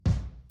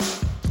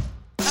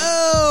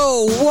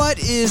What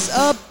is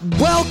up?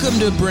 Welcome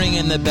to Bring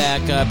in the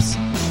Backups.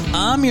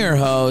 I'm your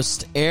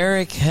host,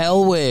 Eric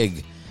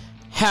Helwig.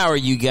 How are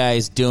you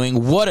guys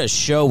doing? What a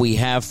show we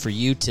have for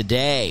you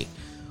today.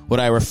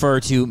 What I refer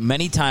to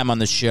many times on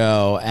the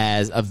show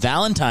as a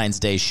Valentine's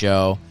Day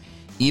show,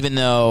 even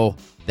though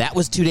that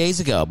was 2 days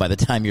ago by the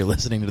time you're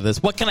listening to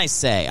this. What can I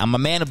say? I'm a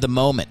man of the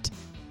moment.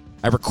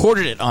 I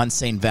recorded it on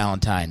St.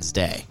 Valentine's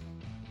Day.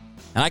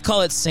 And I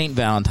call it St.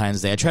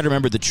 Valentine's Day. I try to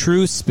remember the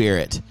true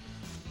spirit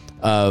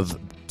of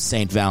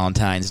St.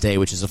 Valentine's Day,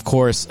 which is, of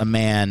course, a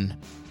man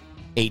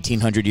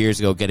 1,800 years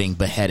ago getting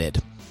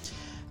beheaded.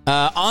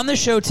 On the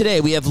show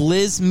today, we have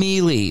Liz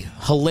Mealy,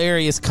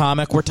 hilarious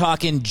comic. We're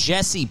talking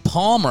Jesse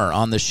Palmer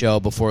on the show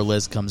before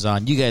Liz comes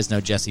on. You guys know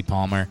Jesse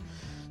Palmer,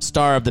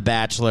 star of The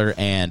Bachelor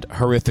and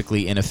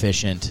horrifically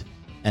inefficient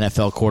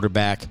NFL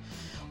quarterback.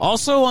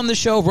 Also on the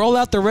show, roll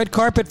out the red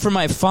carpet for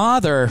my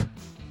father.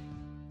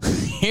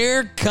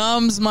 Here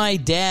comes my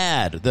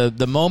dad,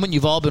 the moment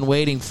you've all been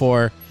waiting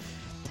for.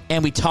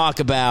 And we talk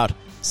about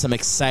some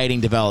exciting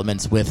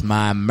developments with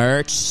my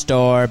merch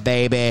store,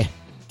 baby.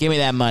 Give me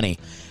that money.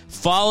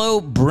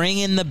 Follow Bring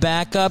in the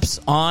Backups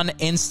on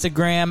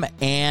Instagram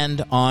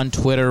and on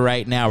Twitter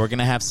right now. We're going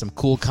to have some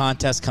cool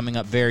contests coming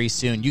up very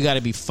soon. You got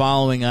to be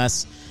following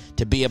us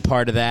to be a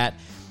part of that.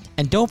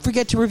 And don't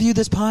forget to review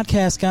this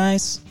podcast,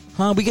 guys.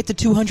 We get to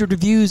 200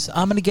 reviews.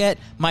 I'm going to get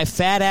my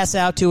fat ass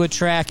out to a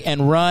track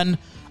and run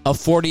a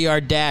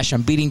 40-yard dash.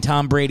 I'm beating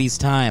Tom Brady's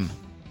time.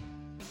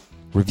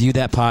 Review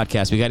that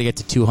podcast. We got to get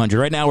to 200.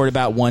 Right now we're at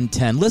about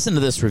 110. Listen to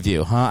this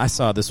review. I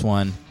saw this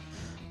one.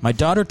 My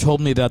daughter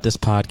told me about this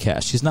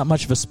podcast. She's not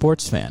much of a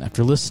sports fan.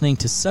 After listening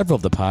to several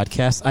of the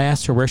podcasts, I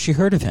asked her where she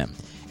heard of him.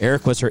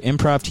 Eric was her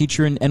improv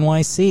teacher in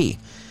NYC.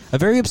 A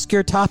very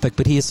obscure topic,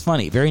 but he is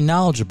funny, very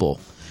knowledgeable.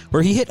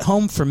 Where he hit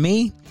home for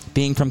me,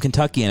 being from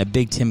Kentucky and a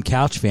big Tim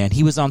Couch fan,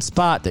 he was on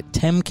spot that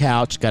Tim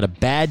Couch got a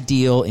bad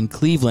deal in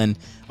Cleveland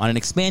on an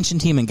expansion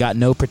team and got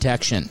no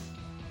protection.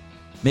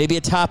 Maybe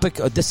a topic...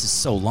 Oh, this is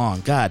so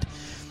long. God.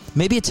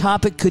 Maybe a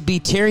topic could be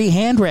Terry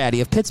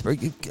Handratty of Pittsburgh.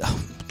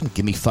 Don't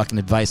give me fucking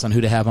advice on who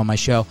to have on my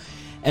show.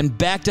 And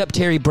backed up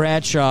Terry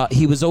Bradshaw.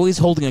 He was always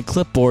holding a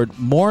clipboard.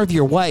 More of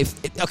your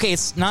wife. Okay,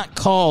 it's not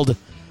called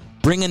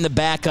Bring in the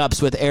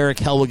Backups with Eric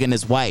Helwig and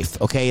his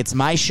wife. Okay, it's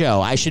my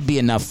show. I should be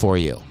enough for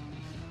you.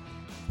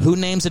 Who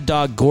names a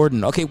dog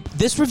Gordon? Okay,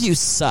 this review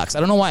sucks. I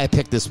don't know why I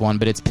picked this one,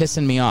 but it's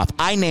pissing me off.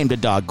 I named a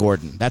dog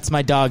Gordon. That's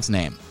my dog's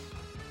name.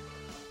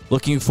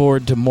 Looking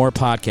forward to more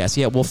podcasts.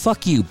 Yeah, well,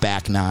 fuck you,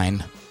 Back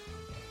Nine.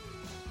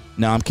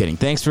 No, I'm kidding.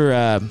 Thanks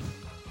for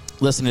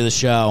listening to the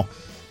show.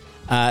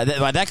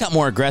 That got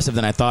more aggressive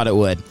than I thought it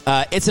would.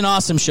 It's an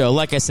awesome show.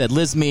 Like I said,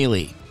 Liz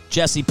Mealy,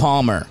 Jesse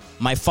Palmer,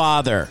 my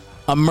father,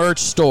 a merch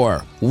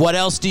store. What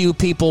else do you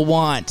people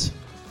want?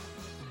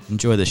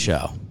 Enjoy the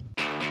show.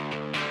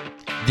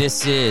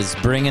 This is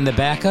Bring in the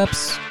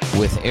Backups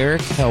with Eric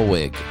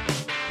Helwig.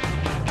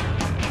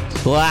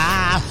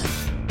 Wah!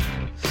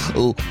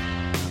 Ooh.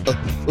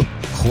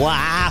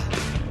 Wah!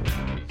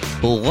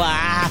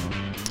 Wah!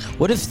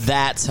 What if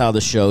that's how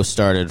the show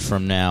started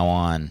from now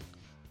on?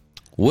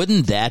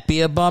 Wouldn't that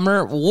be a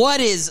bummer? What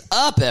is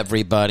up,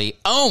 everybody?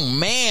 Oh,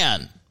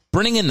 man.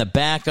 Bring in the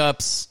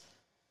Backups.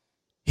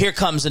 Here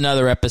comes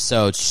another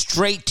episode.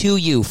 Straight to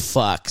you,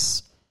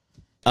 fucks.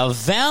 A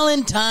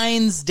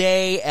Valentine's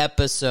Day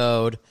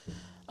episode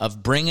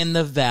of Bring in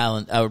the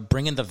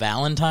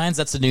Valentines.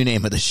 That's the new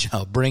name of the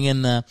show. Bring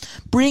in the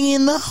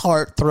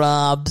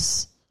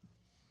heartthrobs.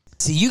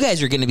 See, you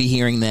guys are going to be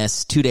hearing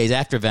this 2 days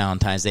after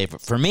Valentine's Day.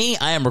 For me,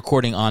 I am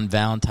recording on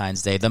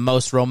Valentine's Day, the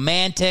most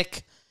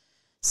romantic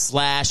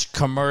 /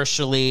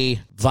 commercially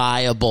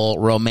viable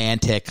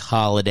romantic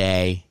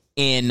holiday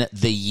in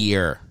the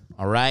year.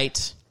 All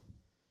right?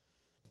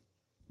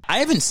 I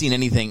haven't seen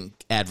anything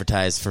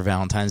advertised for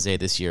Valentine's Day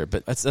this year,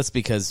 but that's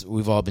because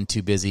we've all been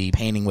too busy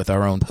painting with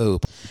our own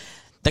poop.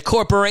 The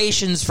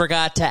corporations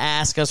forgot to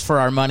ask us for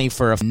our money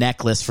for a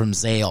necklace from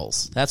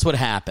Zales. That's what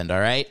happened, all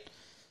right?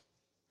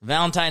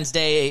 Valentine's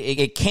Day,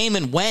 it came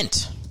and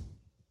went.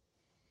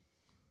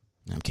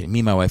 No, I'm kidding. Me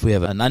and my wife, we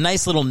have a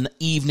nice little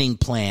evening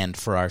planned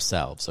for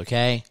ourselves,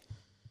 okay?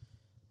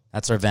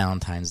 That's our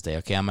Valentine's Day,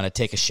 okay? I'm going to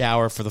take a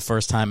shower for the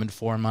first time in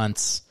 4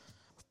 months,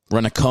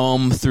 run a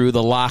comb through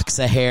the locks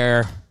of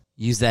hair,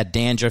 use that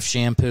dandruff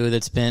shampoo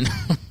that's been...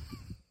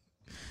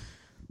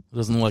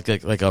 doesn't look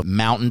like a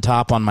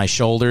mountaintop on my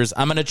shoulders.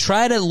 I'm going to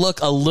try to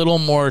look a little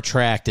more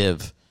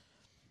attractive.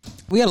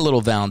 We got a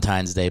little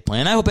Valentine's Day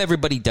plan. I hope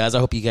everybody does. I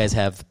hope you guys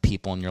have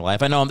people in your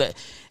life. I know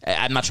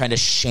I'm not trying to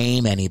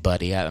shame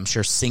anybody. I'm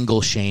sure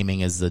single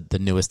shaming is the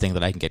newest thing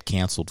that I can get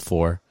canceled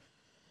for.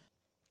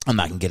 I'm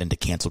not going to get into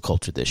cancel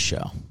culture this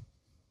show.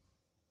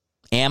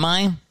 Am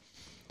I?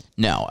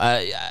 No.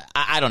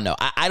 I don't know.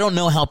 I don't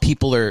know how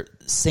people are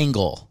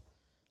single.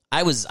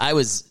 I was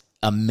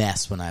a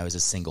mess when I was a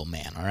single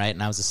man, all right?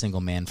 And I was a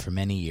single man for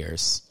many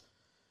years.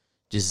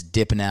 Just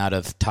dipping out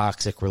of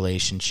toxic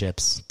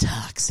relationships.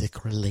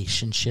 Toxic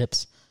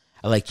relationships.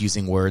 I like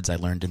using words I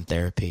learned in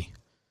therapy.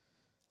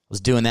 Was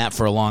doing that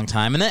for a long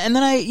time. And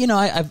then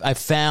I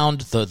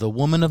found the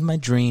woman of my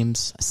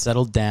dreams. I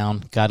settled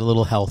down, got a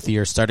little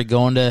healthier, started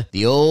going to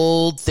the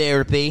old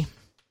therapy.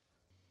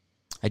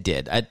 I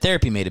did.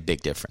 Therapy made a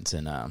big difference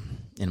in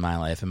my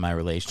life, in my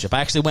relationship. I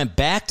actually went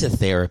back to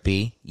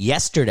therapy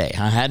yesterday.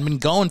 I hadn't been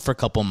going for a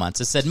couple months.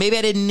 I said maybe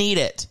I didn't need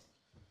it.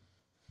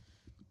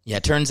 Yeah,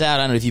 it turns out,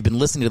 I don't know if you've been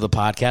listening to the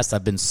podcast,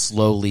 I've been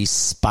slowly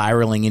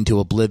spiraling into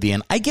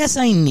oblivion. I guess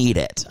I need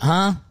it,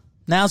 huh?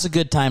 Now's a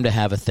good time to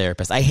have a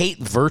therapist. I hate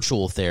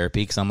virtual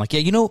therapy because I'm like,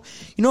 yeah, you know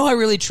who I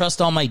really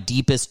trust all my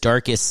deepest,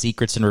 darkest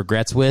secrets and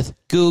regrets with?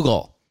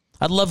 Google.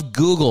 I'd love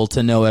Google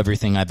to know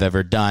everything I've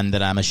ever done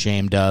that I'm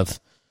ashamed of.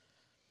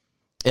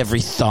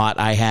 Every thought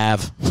I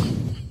have.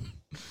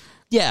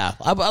 Yeah,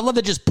 I'd love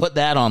to just put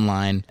that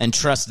online and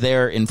trust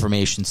their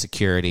information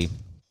security.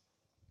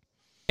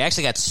 I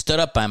actually got stood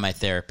up by my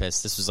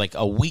therapist. This was like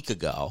a week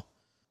ago.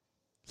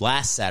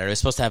 Last Saturday, I was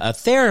supposed to have a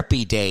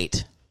therapy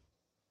date.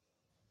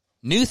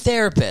 New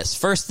therapist.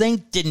 First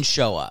thing, didn't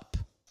show up.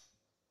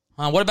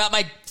 What about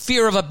my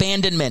fear of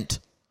abandonment?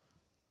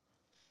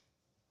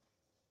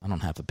 I don't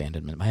have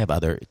abandonment. I have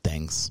other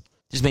things.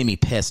 It just made me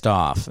pissed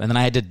off. And then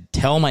I had to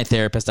tell my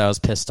therapist I was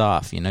pissed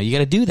off. You got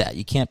to do that.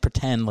 You can't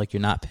pretend like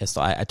you're not pissed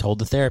off. I told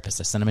the therapist.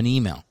 I sent him an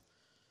email.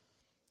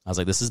 I was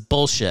like, this is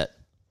bullshit.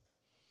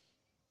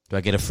 Do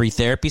I get a free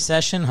therapy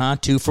session?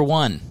 2 for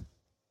 1.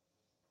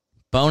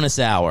 Bonus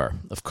hour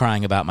of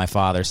crying about my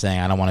father saying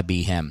I don't want to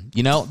be him.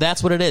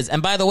 That's what it is.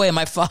 And by the way,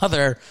 my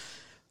father,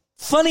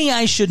 funny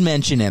I should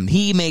mention him.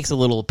 He makes a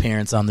little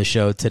appearance on the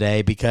show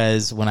today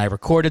because when I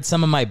recorded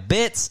some of my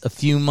bits a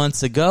few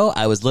months ago,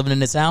 I was living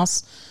in his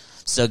house.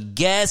 So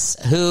guess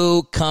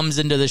who comes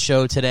into the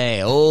show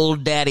today?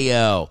 Old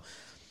Daddy-O.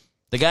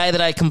 The guy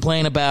that I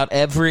complain about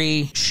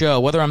every show,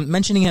 whether I'm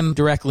mentioning him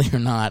directly or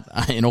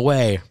not, in a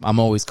way, I'm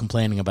always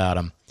complaining about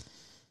him.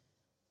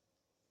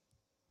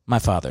 My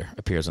father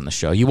appears on the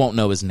show. You won't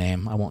know his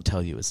name. I won't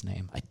tell you his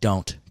name. I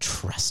don't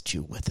trust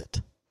you with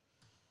it.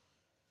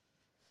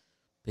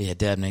 But yeah,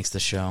 Dad makes the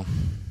show.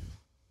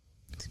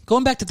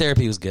 Going back to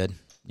therapy was good,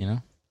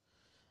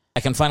 I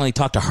can finally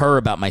talk to her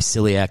about my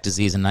celiac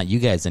disease and not you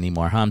guys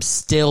anymore. I'm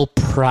still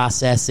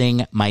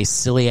processing my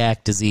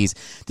celiac disease.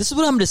 This is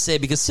what I'm going to say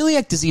because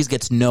celiac disease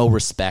gets no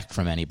respect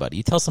from anybody.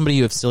 You tell somebody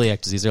you have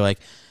celiac disease, they're like,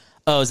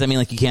 oh, does that mean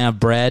like you can't have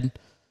bread?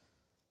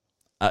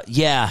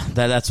 Yeah,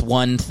 that's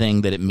one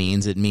thing that it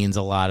means. It means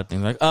a lot of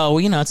things. Like, oh,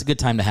 well, it's a good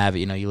time to have it.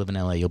 You live in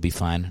LA, you'll be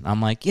fine.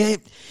 I'm like, yeah,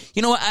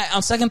 you know what?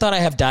 On second thought, I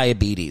have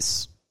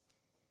diabetes.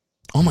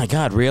 Oh my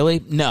God,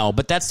 really? No,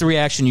 but that's the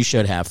reaction you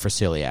should have for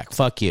celiac.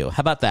 Fuck you.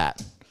 How about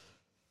that?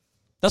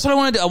 That's what I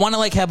want to do.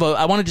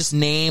 I want to just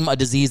name a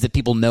disease that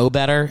people know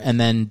better and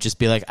then just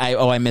be like, I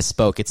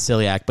misspoke. It's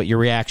celiac, but your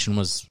reaction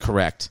was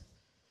correct.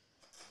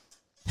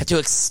 Have to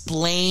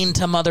explain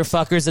to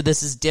motherfuckers that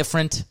this is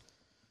different.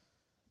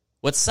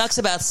 What sucks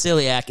about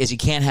celiac is you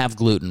can't have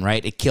gluten,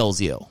 right? It kills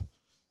you.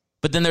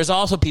 But then there's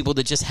also people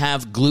that just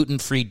have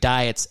gluten-free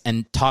diets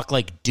and talk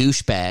like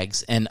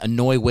douchebags and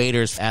annoy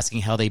waiters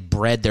asking how they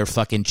bread their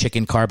fucking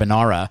chicken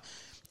carbonara.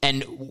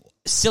 And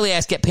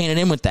celiacs get painted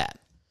in with that.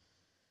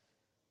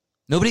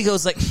 Nobody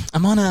goes like,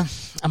 I'm on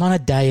a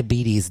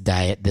diabetes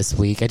diet this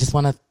week. I just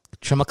want to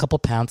trim a couple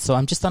pounds, so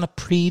I'm just on a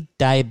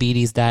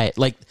pre-diabetes diet.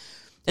 Like,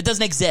 it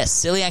doesn't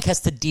exist. Celiac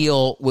has to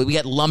deal with, we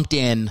get lumped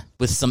in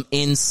with some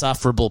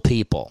insufferable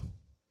people.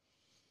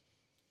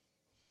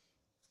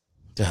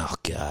 Oh,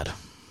 God.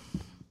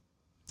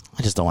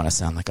 I just don't want to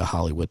sound like a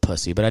Hollywood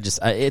pussy, but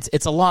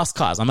it's a lost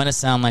cause. I'm going to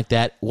sound like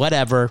that.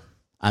 Whatever.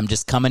 I'm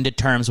just coming to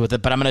terms with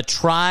it, but I'm going to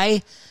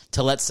try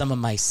to let some of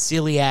my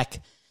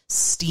celiac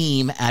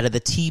steam out of the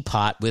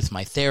teapot with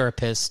my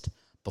therapist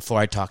before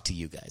I talk to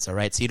you guys, all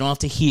right? So you don't have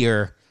to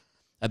hear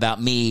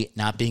about me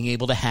not being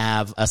able to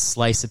have a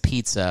slice of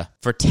pizza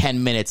for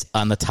 10 minutes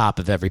on the top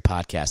of every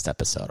podcast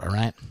episode, all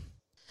right?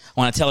 I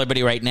want to tell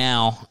everybody right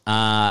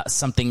now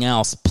something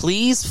else.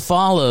 Please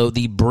follow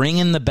the Bring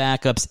in the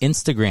Backups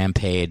Instagram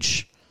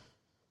page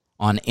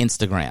on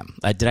Instagram.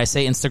 Did I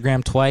say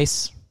Instagram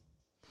twice?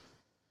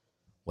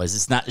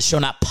 Was this show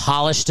not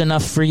polished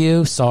enough for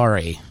you?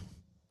 Sorry.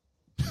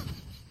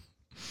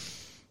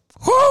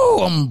 Whoo!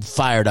 I'm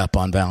fired up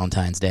on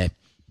Valentine's Day.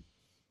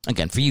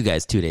 Again, for you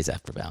guys, 2 days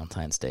after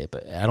Valentine's Day,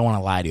 but I don't want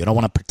to lie to you. I don't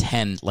want to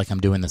pretend like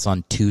I'm doing this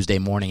on Tuesday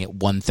morning at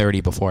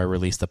 1:30 before I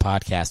release the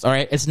podcast. All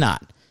right, it's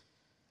not.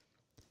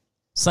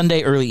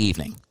 Sunday early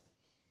evening,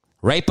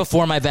 right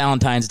before my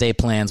Valentine's Day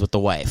plans with the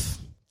wife.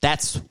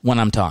 That's when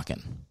I'm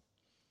talking.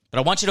 But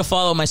I want you to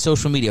follow my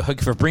social media.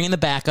 For Bringing the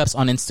Backups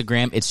on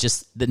Instagram, it's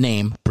just the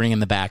name, Bringing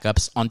the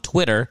Backups. On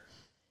Twitter,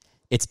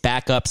 it's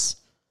Backups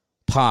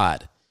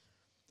Pod.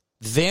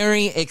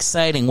 Very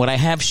exciting. What I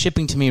have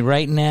shipping to me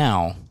right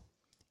now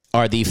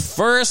are the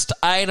first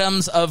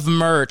items of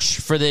merch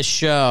for this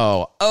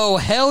show. Oh,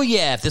 hell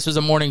yeah. If this was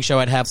a morning show,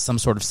 I'd have some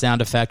sort of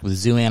sound effect with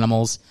zoo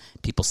animals,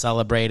 people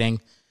celebrating.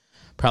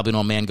 Probably an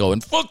old man going,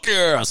 fuck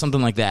yeah,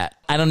 something like that.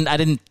 I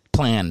didn't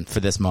plan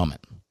for this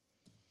moment.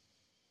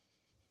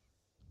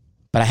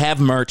 But I have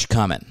merch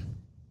coming.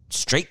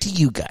 straight to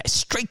you guys,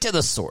 straight to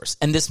the source.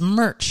 And this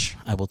merch,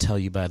 I will tell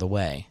you, by the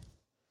way,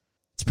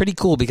 it's pretty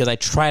cool because I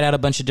tried out a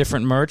bunch of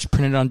different merch,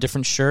 printed on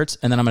different shirts,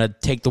 and then I'm going to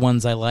take the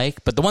ones I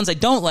like. But the ones I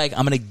don't like,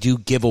 I'm going to do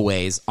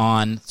giveaways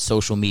on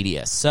social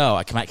media.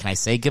 So can I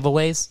say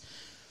giveaways?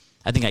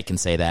 I think I can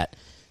say that.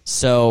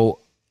 So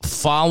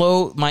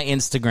follow my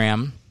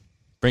Instagram,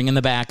 Bring in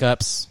the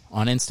Backups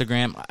on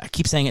Instagram. I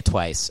keep saying it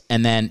twice.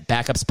 And then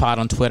Backups Pod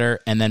on Twitter,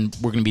 and then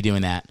we're going to be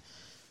doing that.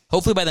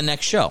 Hopefully by the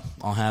next show,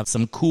 I'll have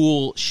some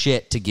cool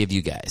shit to give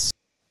you guys.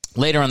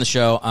 Later on the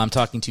show, I'm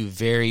talking to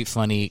very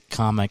funny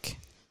comic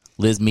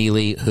Liz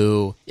Mealy,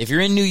 who, if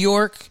you're in New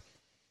York,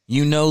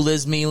 you know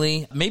Liz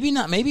Mealy. Maybe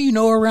not. Maybe you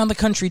know her around the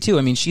country, too.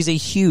 I mean, she's a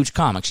huge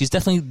comic. She's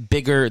definitely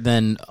bigger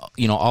than,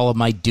 all of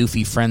my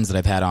doofy friends that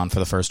I've had on for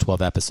the first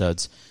 12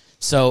 episodes.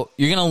 So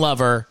you're going to love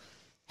her.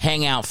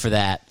 Hang out for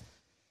that.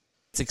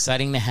 It's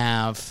exciting to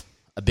have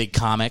a big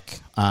comic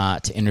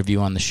to interview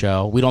on the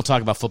show. We don't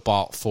talk about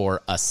football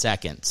for a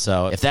second.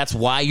 So if that's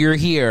why you're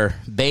here,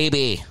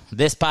 baby,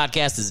 this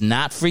podcast is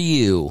not for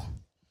you.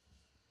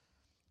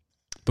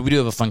 But we do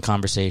have a fun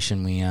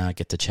conversation. We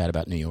get to chat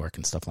about New York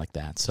and stuff like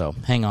that. So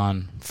hang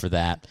on for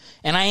that.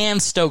 And I am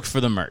stoked for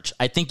the merch.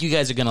 I think you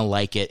guys are going to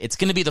like it. It's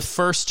going to be the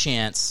first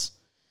chance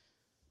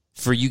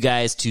for you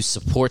guys to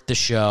support the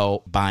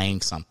show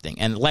buying something.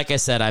 And like I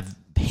said, I've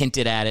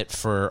hinted at it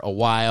for a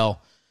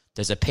while.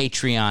 There's a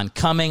Patreon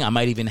coming. I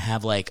might even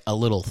have like a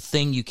little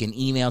thing you can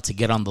email to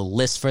get on the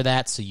list for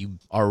that so you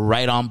are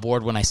right on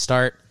board when I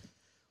start.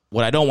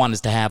 What I don't want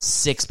is to have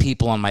 6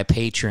 people on my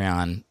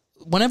Patreon.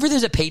 Whenever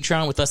there's a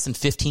Patreon with less than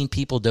 15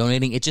 people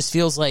donating, it just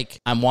feels like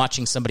I'm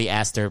watching somebody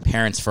ask their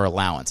parents for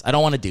allowance. I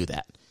don't want to do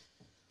that.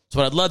 So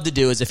what I'd love to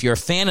do is if you're a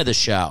fan of the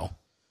show,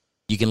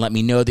 you can let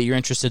me know that you're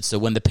interested. So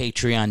when the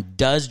Patreon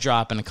does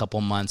drop in a couple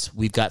months,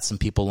 we've got some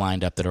people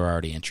lined up that are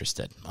already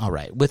interested. All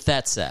right. With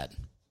that said,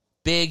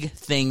 big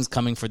things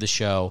coming for the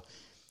show,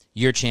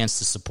 your chance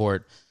to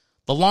support.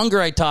 The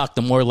longer I talk,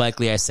 the more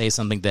likely I say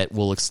something that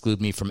will exclude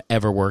me from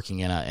ever working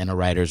in a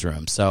writer's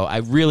room. So I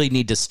really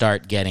need to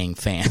start getting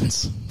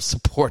fans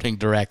supporting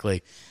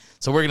directly.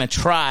 So we're going to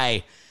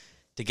try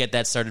to get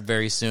that started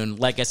very soon.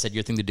 Like I said,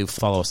 your thing to do,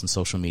 follow us on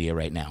social media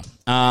right now.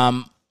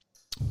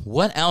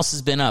 What else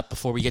has been up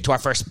before we get to our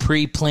first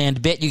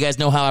pre-planned bit? You guys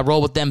know how I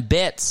roll with them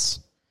bits.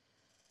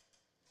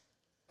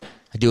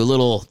 I do a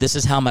little, this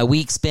is how my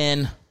week's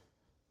been.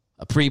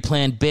 A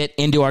pre-planned bit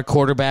into our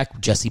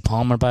quarterback, Jesse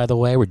Palmer, by the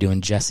way. We're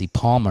doing Jesse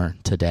Palmer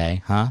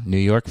today, huh? New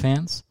York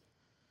fans?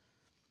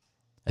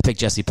 I picked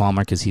Jesse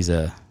Palmer because he's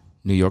a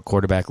New York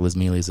quarterback. Liz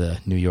Mealy's a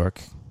New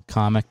York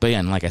comic. But yeah,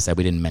 and like I said,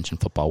 we didn't mention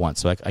football once,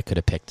 so I could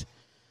have picked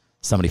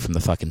somebody from the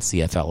fucking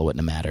CFL. It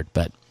wouldn't have mattered.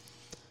 But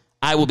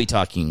I will be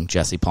talking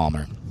Jesse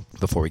Palmer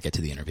before we get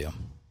to the interview.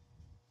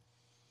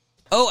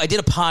 Oh, I did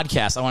a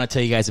podcast I want to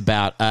tell you guys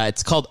about.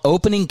 It's called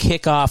Opening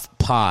Kickoff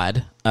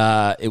Pod.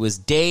 It was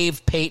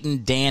Dave,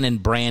 Peyton, Dan,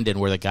 and Brandon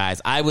were the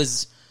guys.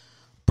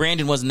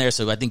 Brandon wasn't there,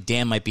 so I think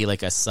Dan might be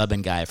like a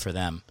subbing guy for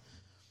them.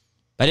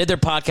 I did their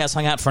podcast,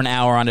 hung out for an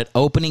hour on it.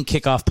 Opening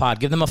Kickoff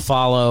Pod. Give them a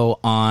follow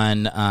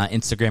on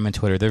Instagram and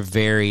Twitter. They're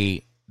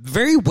very,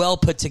 very well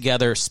put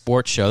together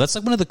sports show. That's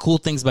like one of the cool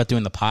things about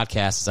doing the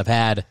podcast is I've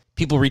had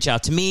people reach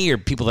out to me or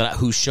people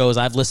whose shows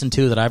I've listened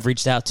to that I've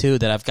reached out to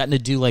that I've gotten to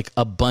do like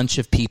a bunch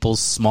of people's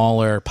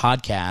smaller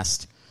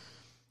podcast.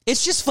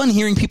 It's just fun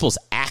hearing people's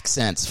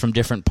accents from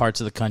different parts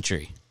of the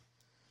country.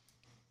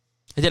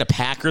 I did a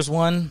Packers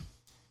one.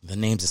 The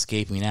names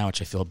escape me now,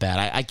 which I feel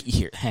bad.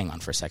 Hang on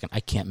for a second. I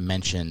can't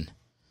mention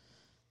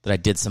that I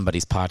did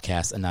somebody's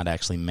podcast and not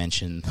actually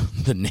mention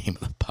the name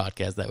of the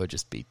podcast. That would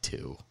just be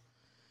too.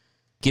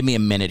 Give me a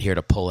minute here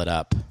to pull it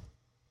up.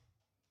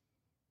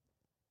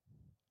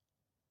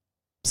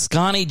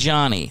 Scotty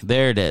Johnny.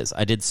 There it is.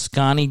 I did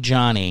Scotty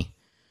Johnny.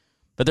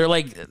 But they're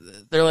like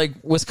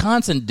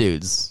Wisconsin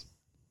dudes.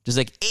 Just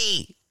like,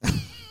 hey.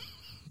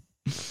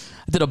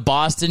 I did a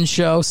Boston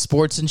show,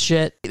 sports and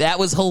shit. That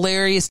was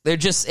hilarious.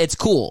 It's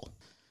cool.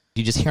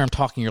 You just hear them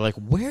talking. You're like,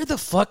 where the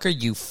fuck are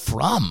you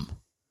from?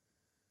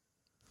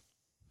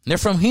 They're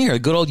from here,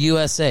 good old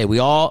USA. We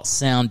all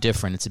sound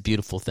different. It's a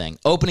beautiful thing.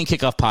 Opening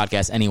Kickoff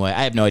Podcast. Anyway,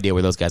 I have no idea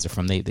where those guys are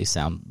from. They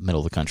sound middle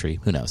of the country.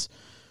 Who knows?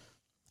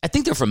 I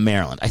think they're from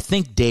Maryland. I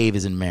think Dave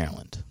is in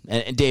Maryland.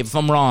 And Dave, if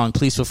I'm wrong,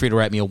 please feel free to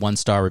write me a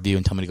 1-star review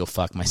and tell me to go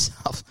fuck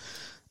myself.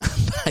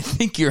 I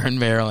think you're in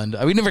Maryland.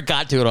 We never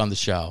got to it on the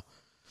show.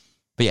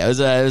 But yeah,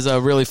 it was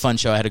a really fun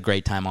show. I had a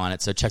great time on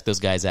it. So check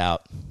those guys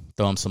out.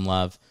 Throw them some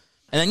love.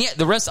 And then, yeah,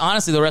 the rest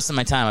of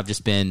my time, I've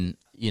just been,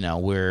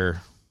 we're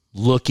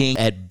looking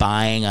at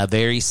buying a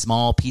very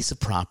small piece of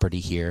property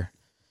here.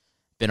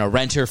 Been a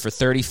renter for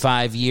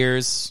 35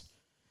 years.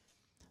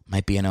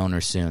 Might be an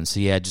owner soon. So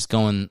yeah, just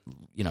going,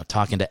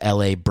 talking to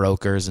LA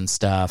brokers and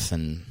stuff.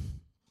 And,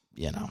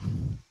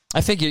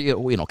 I figure,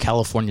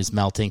 California's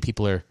melting.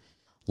 People are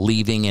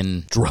leaving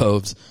in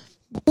droves.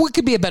 What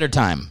could be a better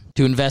time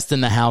to invest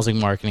in the housing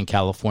market in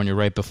California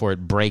right before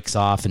it breaks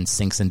off and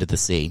sinks into the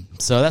sea?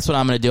 So that's what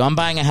I'm going to do. I'm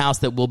buying a house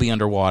that will be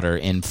underwater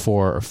in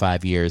 4 or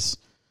 5 years.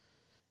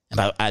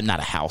 Not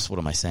a house. What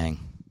am I saying?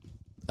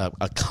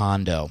 A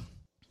condo.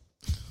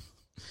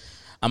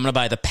 I'm going to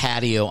buy the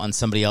patio on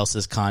somebody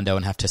else's condo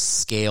and have to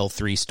scale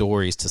 3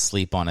 stories to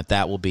sleep on it.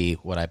 That will be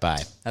what I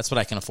buy. That's what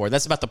I can afford.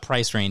 That's about the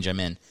price range I'm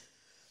in.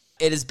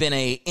 It has been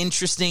an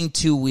interesting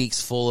 2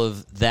 weeks full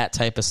of that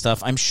type of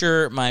stuff. I'm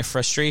sure my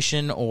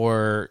frustration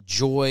or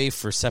joy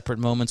for separate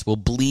moments will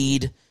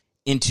bleed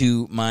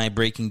into my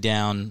breaking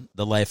down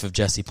the life of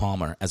Jesse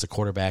Palmer as a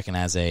quarterback and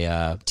as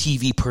a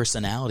TV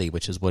personality,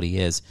 which is what he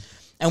is.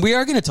 And we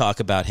are going to talk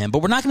about him,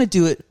 but we're not going to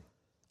do it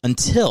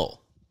until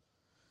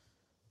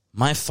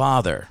my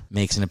father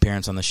makes an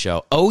appearance on the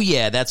show. Oh,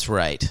 yeah, that's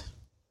right.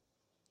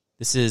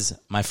 This is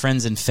my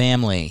friends and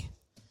family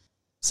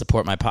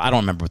support my I don't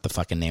remember what the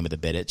fucking name of the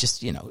bit is.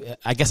 Just,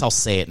 I guess I'll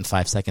say it in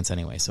 5 seconds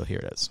anyway, so here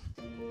it is.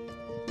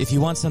 If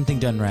you want something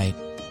done right,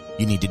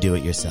 you need to do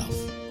it yourself.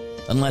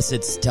 Unless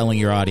it's telling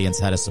your audience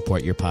how to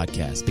support your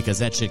podcast, because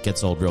that shit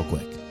gets old real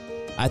quick.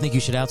 I think you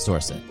should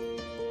outsource it.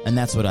 And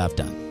that's what I've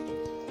done.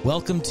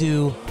 Welcome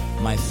to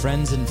My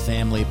Friends and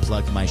Family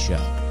Plug My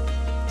Show.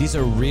 These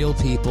are real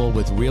people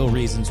with real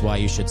reasons why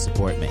you should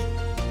support me.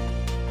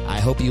 I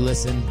hope you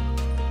listen,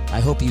 I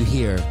hope you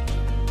hear,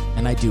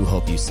 and I do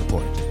hope you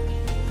support.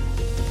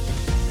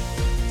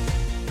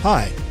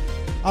 Hi,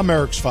 I'm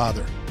Eric's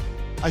father.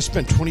 I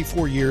spent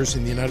 24 years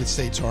in the United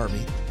States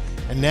Army,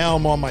 and now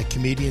I'm on my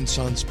comedian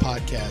son's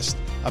podcast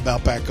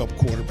about backup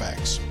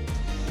quarterbacks.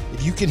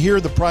 If you can hear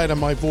the pride in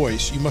my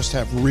voice, you must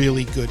have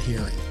really good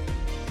hearing.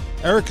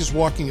 Eric is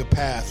walking a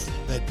path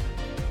that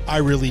I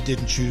really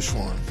didn't choose for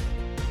him.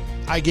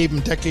 I gave him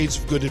decades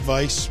of good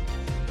advice.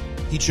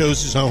 He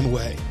chose his own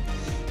way.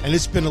 And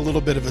it's been a little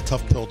bit of a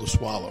tough pill to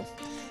swallow.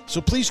 So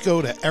please go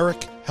to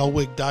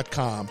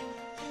erichellwig.com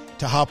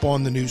to hop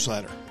on the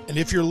newsletter. And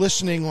if you're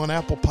listening on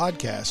Apple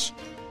Podcasts,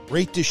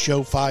 rate this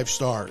show 5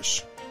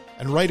 stars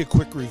and write a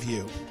quick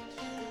review.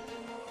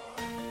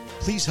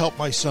 Please help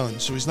my son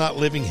so he's not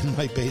living in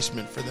my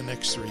basement for the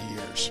next 3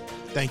 years.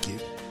 Thank you.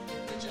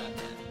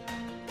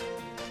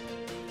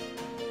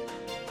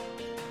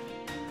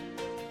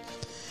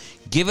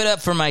 Give it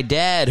up for my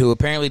dad, who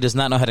apparently does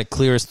not know how to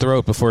clear his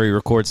throat before he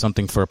records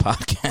something for a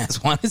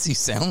podcast. Why does he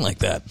sound like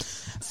that?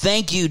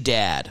 Thank you,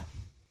 Dad.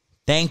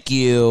 Thank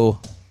you,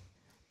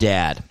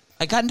 Dad.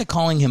 I got into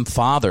calling him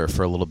father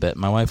for a little bit.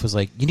 My wife was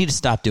like, you need to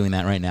stop doing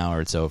that right now or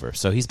it's over.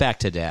 So he's back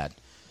to Dad.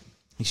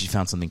 I think she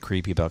found something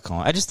creepy about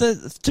calling.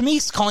 To me,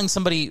 calling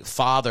somebody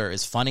father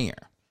is funnier.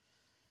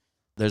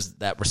 There's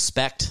that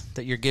respect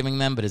that you're giving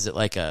them, but is it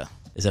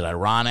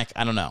ironic?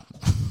 I don't know.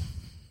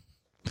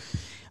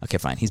 Okay,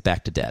 fine. He's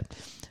back to Dad.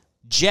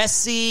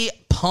 Jesse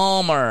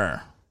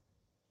Palmer.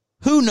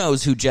 Who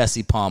knows who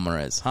Jesse Palmer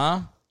is,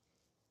 huh?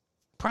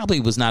 Probably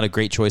was not a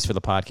great choice for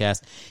the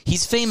podcast.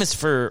 He's famous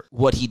for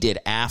what he did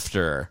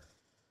after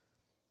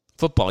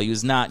football. He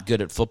was not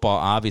good at football,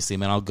 obviously. I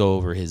mean, I'll go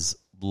over his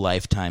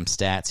lifetime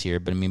stats here,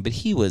 but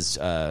he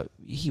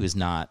was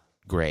not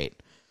great.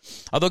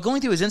 Although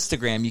going through his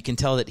Instagram, you can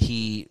tell that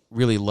he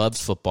really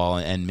loves football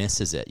and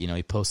misses it.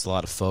 He posts a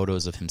lot of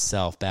photos of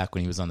himself back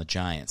when he was on the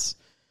Giants.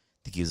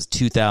 I think he was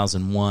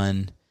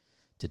 2001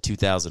 to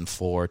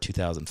 2004,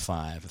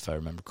 2005, if I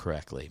remember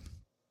correctly.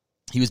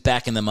 He was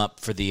backing them up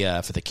for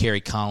the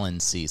Kerry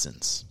Collins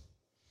seasons.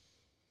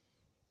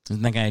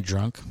 Isn't that guy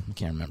drunk? I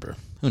can't remember.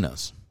 Who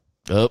knows?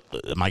 Oh,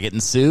 am I getting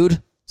sued?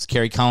 Is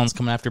Kerry Collins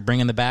coming after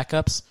bringing the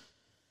backups?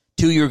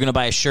 2, you were going to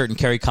buy a shirt, and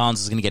Kerry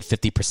Collins is going to get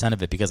 50%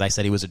 of it because I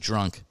said he was a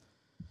drunk.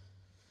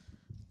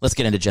 Let's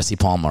get into Jesse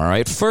Palmer, all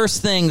right?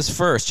 First things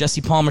first,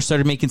 Jesse Palmer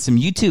started making some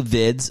YouTube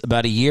vids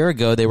about a year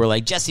ago. They were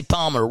like, Jesse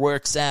Palmer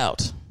works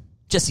out.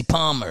 Jesse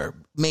Palmer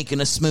making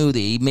a smoothie.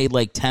 He made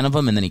like 10 of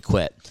them, and then he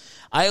quit.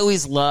 I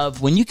always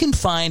love when you can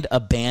find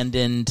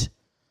abandoned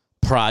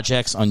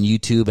projects on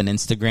YouTube and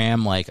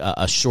Instagram, like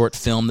a short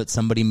film that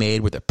somebody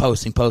made where they're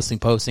posting,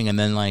 and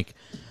then like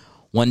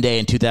one day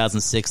in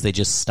 2006 they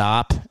just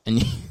stop.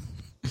 And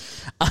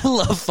I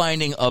love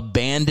finding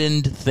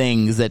abandoned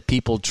things that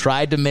people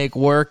tried to make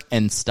work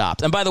and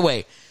stopped. And by the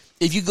way,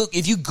 if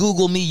you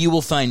Google me, you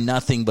will find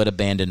nothing but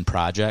abandoned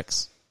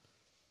projects.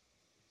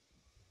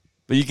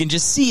 But you can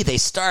just see they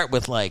start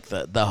with like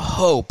the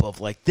hope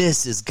of like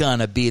this is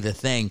gonna be the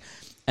thing.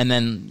 And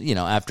then,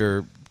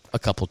 after a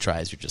couple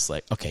tries, you're just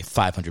like, okay,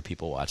 500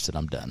 people watched it.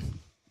 I'm done.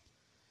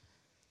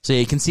 So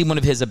you can see one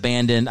of his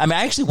abandoned. I mean,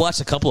 I actually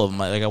watched a couple of them.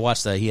 Like I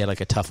watched he had like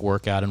a tough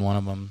workout in one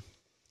of them.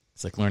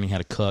 It's like learning how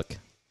to cook.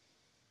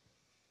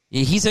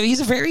 He's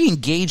a very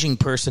engaging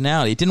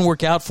personality. It didn't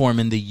work out for him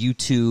in the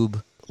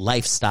YouTube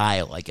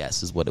lifestyle, I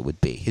guess, is what it would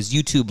be. His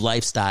YouTube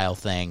lifestyle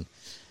thing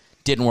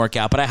didn't work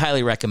out, but I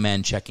highly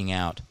recommend checking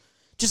out.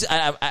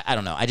 I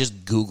don't know. I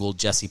just Googled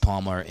Jesse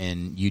Palmer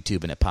in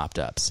YouTube and it popped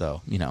up.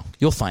 So,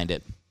 you'll find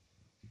it.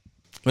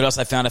 What else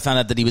I found? I found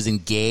out that he was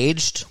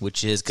engaged,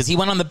 which is because he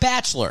went on The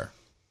Bachelor.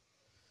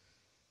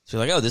 So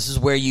you're like, oh, this is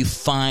where you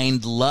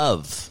find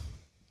love.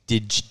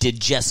 Did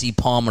Jesse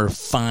Palmer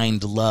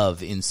find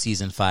love in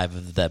season 5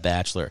 of The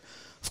Bachelor?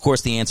 Of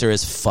course, the answer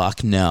is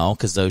fuck no,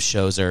 because those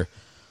shows are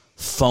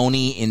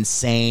phony,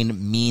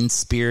 insane,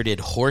 mean-spirited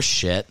horse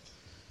shit.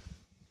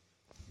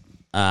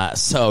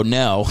 So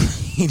no,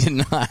 he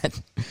did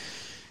not.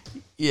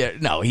 Yeah,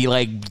 no, he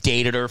like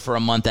dated her for a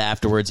month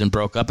afterwards and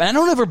broke up. And I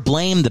don't ever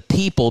blame the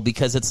people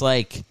because it's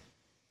like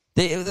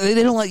they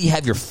don't let you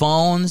have your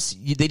phones.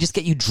 They just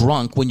get you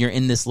drunk when you're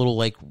in this little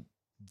like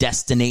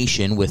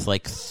destination with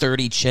like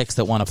 30 chicks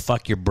that want to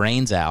fuck your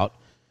brains out.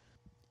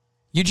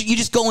 You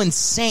just go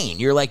insane.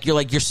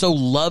 You're so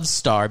love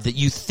starved that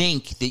you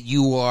think that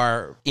you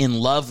are in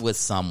love with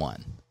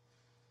someone,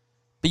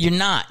 but you're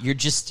not. You're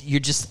just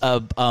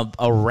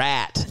a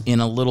rat in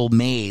a little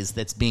maze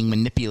that's being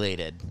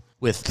manipulated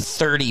with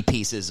 30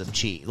 pieces of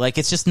cheese. Like,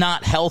 it's just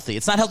not healthy.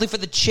 It's not healthy for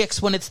the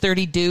chicks when it's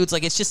 30 dudes.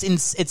 Like, it's just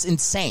it's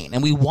insane,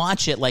 and we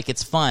watch it like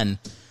it's fun.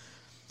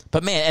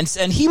 But man,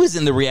 and he was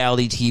in the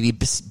reality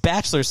TV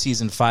Bachelor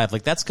season 5.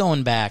 Like, that's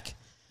going back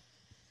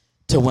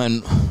to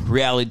when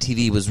reality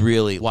TV was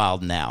really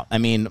wilding out. I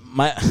mean,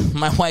 my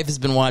wife has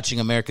been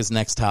watching America's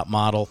Next Top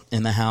Model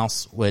in the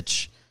house,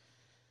 which,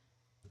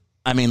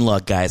 I mean,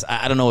 look, guys,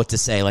 I don't know what to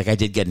say. Like, I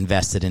did get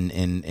invested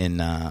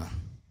in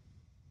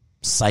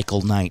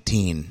Cycle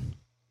 19.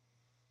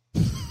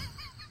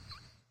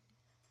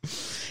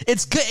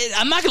 It's good.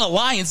 I'm not going to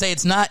lie and say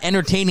it's not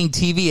entertaining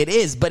TV. It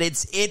is, but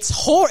it's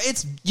horror.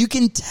 You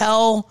can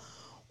tell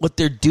what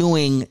they're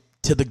doing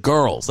to the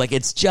girls. Like,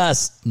 it's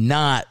just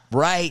not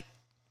right.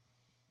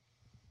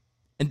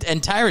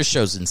 And Tyra's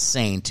show's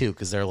insane, too,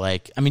 because they're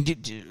like, I mean,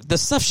 the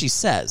stuff she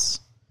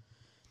says.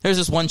 There's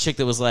this one chick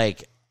that was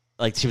like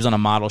she was on a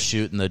model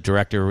shoot, and the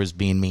director was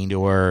being mean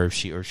to her,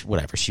 or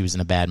whatever. She was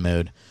in a bad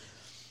mood.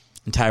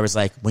 And Tyra's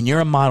like, when you're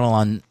a model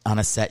on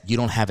a set, you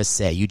don't have a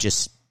say. You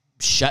just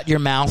shut your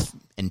mouth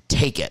and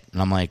take it.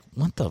 And I'm like,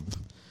 what the...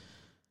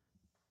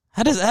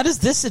 How does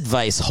this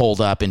advice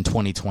hold up in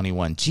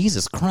 2021?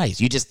 Jesus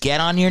Christ. You just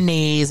get on your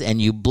knees and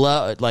you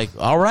blow... Like,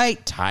 all right,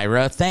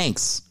 Tyra,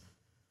 thanks.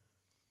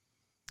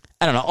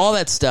 I don't know, all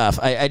that stuff.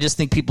 I just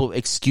think people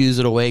excuse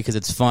it away because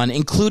it's fun,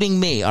 including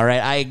me, all right?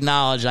 I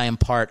acknowledge I am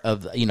part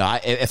of,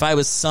 if I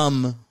was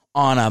some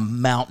on a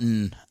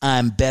mountain,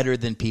 I'm better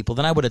than people,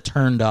 then I would have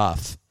turned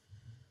off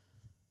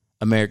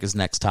America's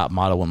Next Top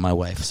Model when my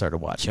wife started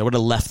watching. I would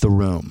have left the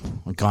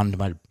room, gone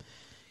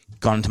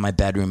into my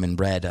bedroom and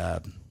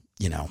read,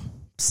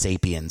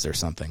 Sapiens or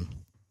something.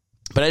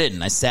 But I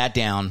didn't. I sat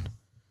down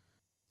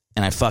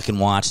and I fucking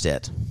watched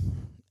it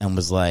and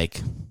was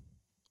like...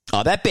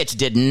 Oh, that bitch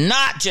did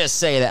not just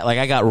say that. Like,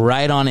 I got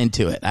right on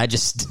into it. I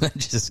just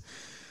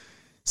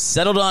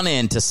settled on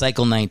into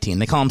Cycle 19.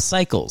 They call them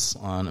Cycles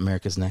on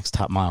America's Next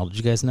Top Model. Did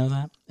you guys know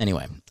that?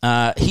 Anyway,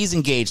 he's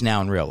engaged now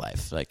in real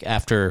life. Like,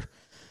 after...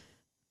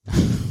 I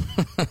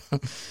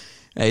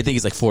think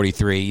he's like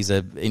 43. He's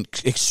an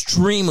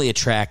extremely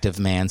attractive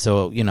man.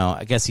 So,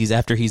 I guess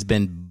after he's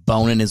been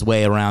boning his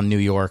way around New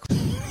York,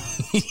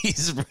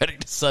 he's ready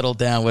to settle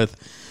down with...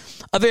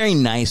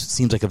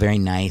 seems like a very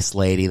nice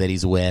lady that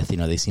he's with.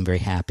 They seem very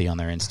happy on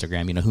their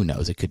Instagram. Who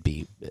knows? It could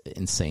be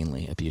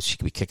insanely abused. She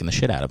could be kicking the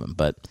shit out of him,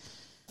 but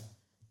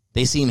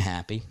they seem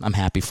happy. I'm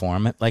happy for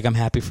him. Like, I'm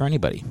happy for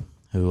anybody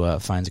who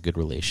finds a good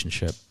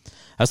relationship.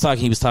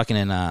 He was talking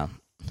in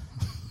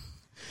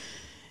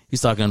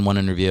one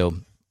interview,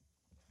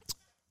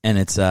 and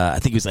it's, I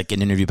think he was like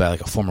getting interviewed by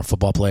like a former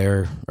football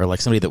player or like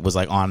somebody that was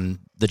like on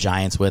the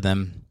Giants with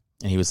him.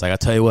 And he was like, I'll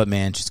tell you what,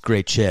 man, she's a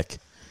great chick.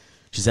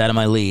 She's out of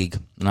my league.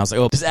 And I was like,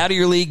 oh, does out of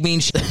your league mean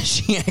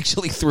she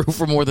actually threw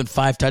for more than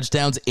 5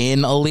 touchdowns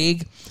in a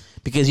league?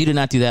 Because you did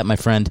not do that, my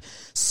friend.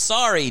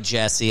 Sorry,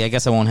 Jesse. I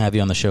guess I won't have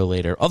you on the show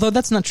later. Although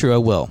that's not true, I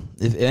will.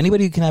 If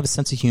anybody can have a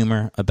sense of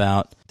humor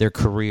about their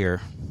career,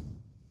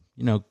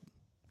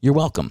 you're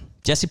welcome.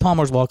 Jesse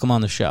Palmer's welcome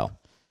on the show.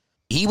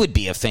 He would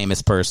be a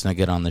famous person to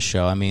get on the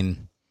show. I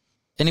mean,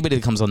 anybody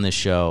that comes on this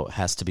show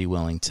has to be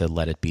willing to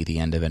let it be the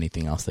end of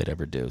anything else they'd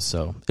ever do.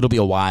 So it'll be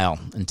a while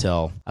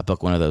until I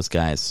book one of those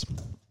guys.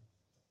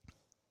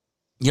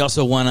 He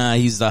also won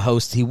he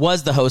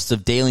was the host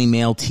of Daily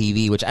Mail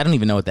TV, which I don't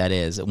even know what that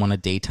is. It won a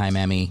daytime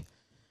Emmy,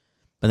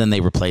 but then they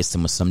replaced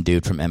him with some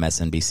dude from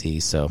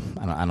MSNBC. So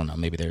I don't know.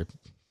 Maybe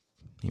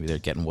they're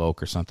getting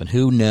woke or something.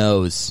 Who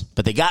knows?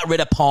 But they got rid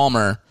of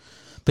Palmer,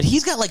 but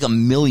he's got like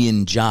 1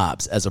 million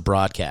jobs as a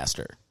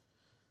broadcaster.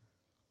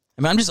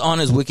 I mean, I'm just on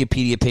his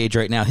Wikipedia page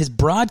right now. His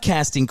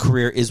broadcasting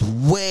career is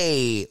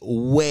way,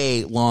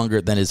 way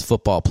longer than his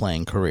football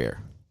playing career.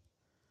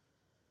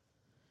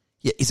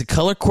 Yeah, he's a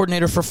color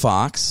coordinator for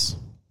Fox.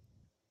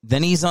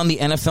 Then he's on the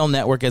NFL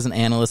Network as an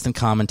analyst and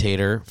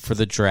commentator for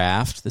the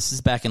draft. This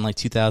is back in like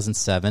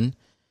 2007.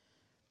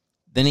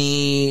 Then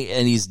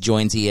he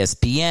joins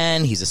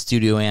ESPN. He's a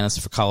studio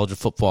analyst for College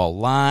Football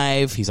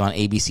Live. He's on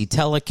ABC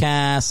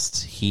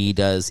Telecast. He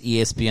does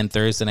ESPN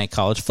Thursday Night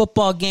College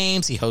Football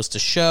Games. He hosts a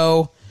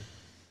show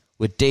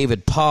with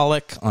David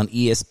Pollack on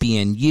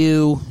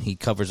ESPNU. He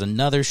covers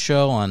another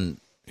show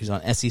he's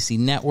on SEC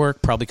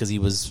Network, probably because he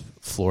was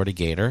Florida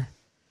Gator.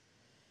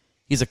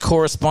 He's a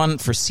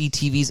correspondent for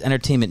CTV's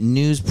entertainment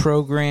news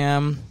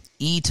program,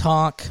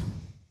 E-Talk.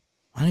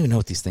 I don't even know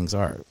what these things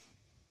are.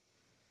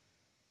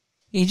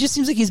 He just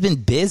seems like he's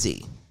been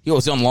busy. He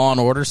was on Law and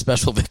Order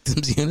Special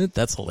Victims Unit.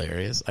 That's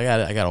hilarious. I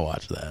gotta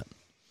watch that.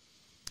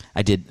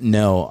 I did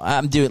know.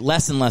 I'm doing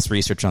less and less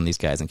research on these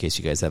guys in case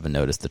you guys haven't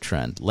noticed the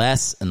trend.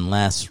 Less and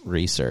less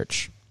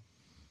research.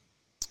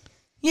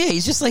 Yeah,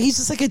 he's just like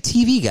a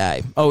TV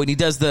guy. Oh, and he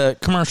does the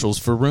commercials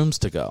for Rooms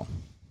to Go.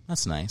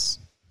 That's nice.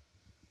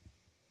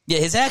 Yeah,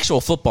 his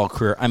actual football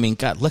career, I mean,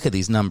 God, look at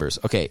these numbers.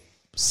 Okay,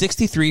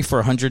 63 for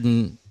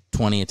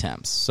 120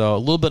 attempts. So a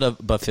little bit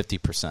above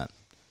 50%.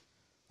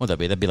 What'd that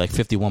be? That'd be like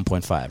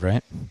 51.5,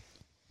 right?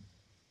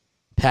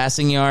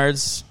 Passing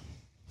yards,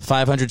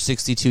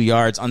 562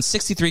 yards on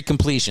 63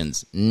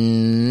 completions.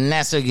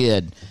 Not so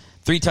good.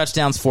 3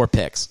 touchdowns, 4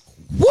 picks.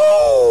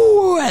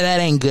 Woo!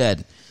 That ain't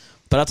good.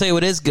 But I'll tell you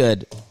what is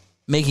good.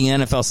 Making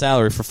an NFL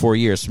salary for 4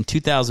 years. From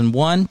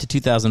 2001 to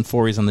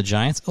 2004, he's on the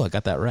Giants. Oh, I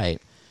got that right.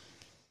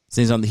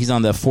 So he's on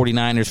the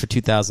 49ers for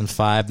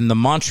 2005. And the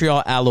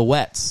Montreal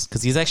Alouettes,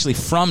 because he's actually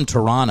from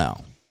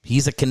Toronto.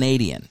 He's a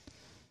Canadian.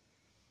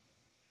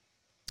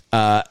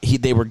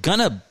 They were going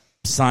to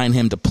sign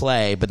him to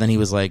play, but then he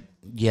was like,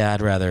 yeah,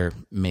 I'd rather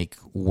make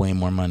way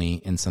more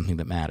money in something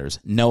that matters.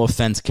 No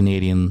offense,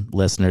 Canadian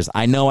listeners.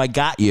 I know I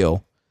got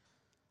you.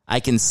 I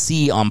can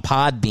see on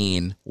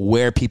Podbean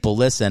where people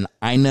listen.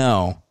 I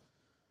know.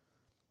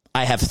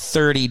 I have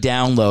 30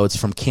 downloads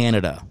from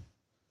Canada.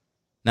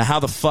 Now, how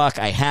the fuck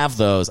I have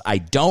those, I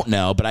don't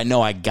know, but I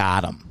know I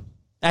got them.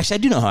 Actually, I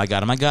do know how I got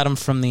them. I got them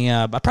from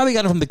I probably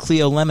got them from the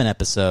Cleo Lemon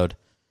episode.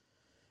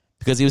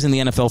 Because he was in the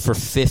NFL for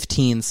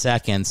 15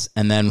 seconds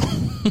and then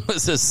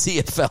was a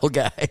CFL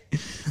guy.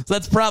 So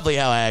that's probably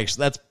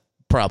that's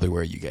probably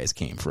where you guys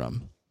came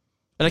from.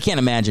 But I can't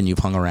imagine you've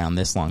hung around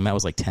this long. That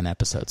was like 10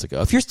 episodes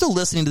ago. If you're still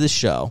listening to this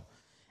show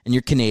and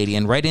you're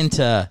Canadian, write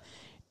into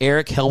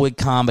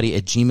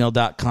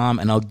erichellwigcomedy@gmail.com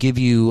and I'll give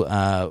you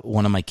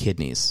one of my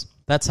kidneys.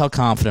 That's how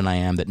confident I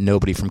am that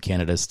nobody from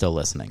Canada is still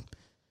listening.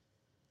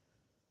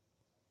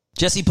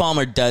 Jesse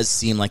Palmer does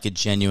seem like a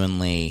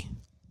genuinely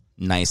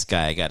nice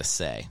guy, I got to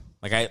say.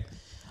 Like I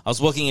was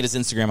looking at his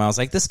Instagram. I was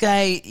like, this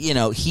guy,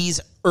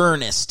 he's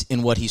earnest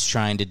in what he's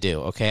trying to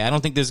do. Okay, I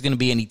don't think there's going to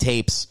be any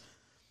tapes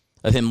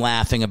of him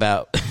laughing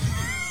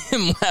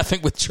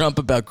with Trump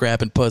about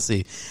grabbing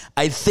pussy.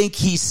 I think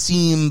he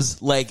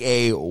seems like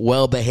a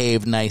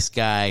well-behaved, nice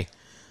guy.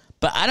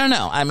 But I don't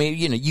know. I mean,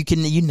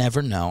 you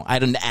never know. I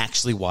didn't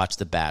actually watch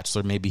The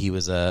Bachelor. Maybe he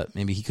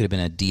could have been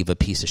a diva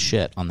piece of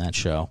shit on that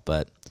show.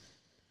 But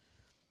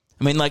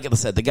I mean, like I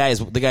said, the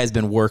guy's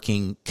been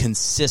working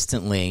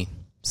consistently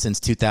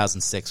since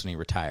 2006 when he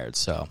retired.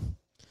 So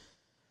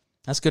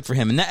that's good for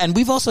him. And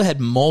we've also had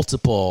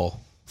multiple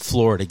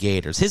Florida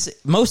Gators.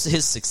 Most of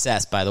his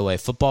success, by the way,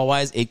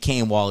 football-wise, it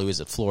came while he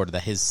was at Florida,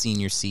 his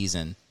senior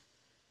season.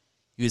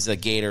 He was a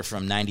Gator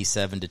from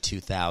 97 to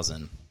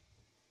 2000.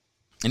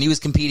 And he was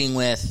competing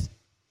with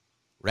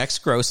Rex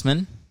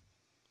Grossman,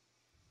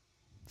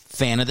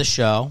 fan of the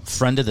show,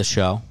 friend of the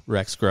show,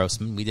 Rex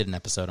Grossman. We did an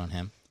episode on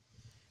him.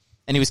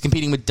 And he was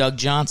competing with Doug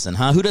Johnson,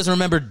 huh? Who doesn't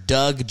remember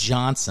Doug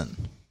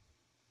Johnson?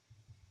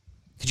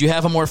 Could you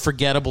have a more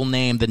forgettable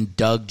name than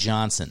Doug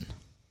Johnson?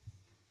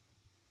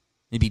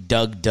 Maybe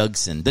Doug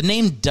Dougson. The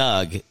name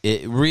Doug,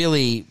 it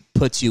really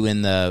puts you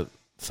in the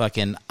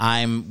fucking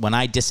when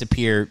I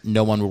disappear,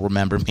 no one will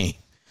remember me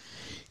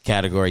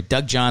category.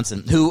 Doug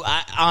Johnson,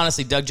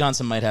 honestly, Doug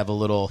Johnson might have a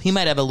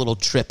little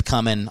trip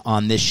coming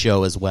on this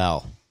show as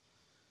well.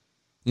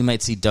 We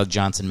might see Doug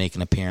Johnson make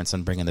an appearance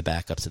on Bringing the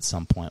Backups at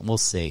some point. We'll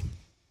see.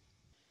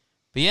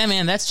 But yeah,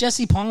 man, that's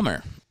Jesse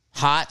Palmer.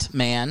 Hot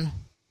man.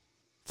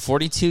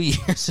 42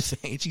 years of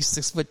age. He's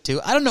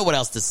 6'2". I don't know what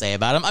else to say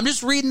about him. I'm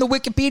just reading the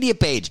Wikipedia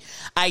page.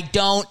 I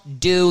don't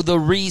do the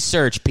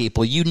research,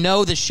 people. You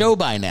know the show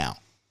by now.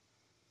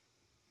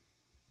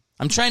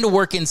 I'm trying to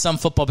work in some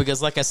football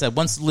because, like I said,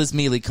 once Liz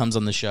Mealy comes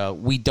on the show,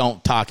 we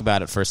don't talk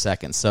about it for a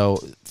second.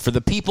 So for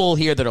the people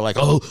here that are like,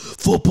 oh,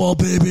 football,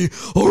 baby.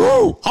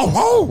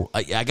 Oh,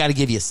 I got to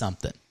give you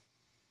something.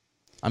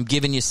 I'm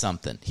giving you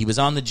something. He was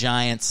on the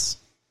Giants.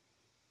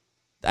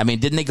 I mean,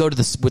 would they go to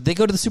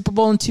the Super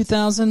Bowl in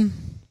 2000?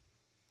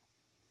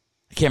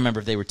 I can't remember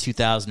if they were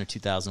 2000 or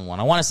 2001.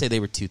 I want to say they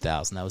were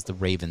 2000. That was the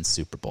Ravens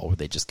Super Bowl where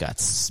they just got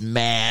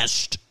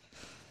smashed.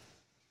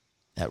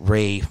 That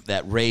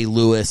Ray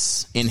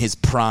Lewis in his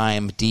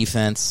prime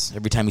defense.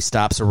 Every time he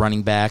stops a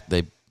running back,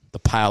 the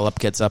pile up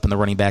gets up and the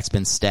running back's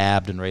been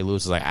stabbed, and Ray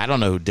Lewis is like, I don't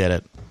know who did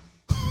it.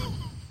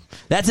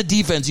 That's a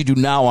defense you do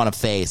not want to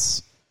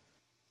face.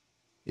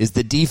 Is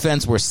the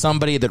defense where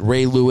somebody that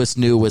Ray Lewis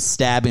knew was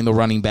stabbing the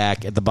running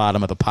back at the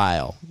bottom of the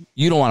pile.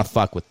 You don't want to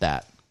fuck with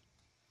that.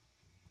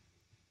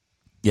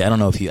 Yeah, I don't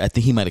know if I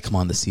think he might have come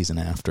on the season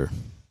after.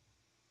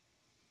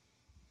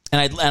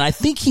 And I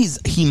think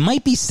he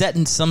might be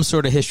setting some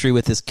sort of history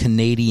with his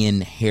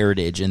Canadian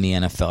heritage in the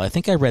NFL. I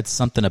think I read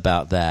something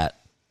about that.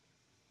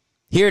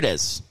 Here it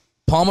is.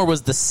 Palmer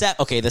was the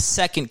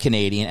second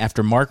Canadian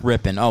after Mark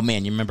Rippon. Oh,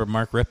 man, you remember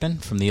Mark Rippon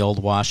from the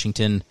old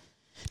Washington?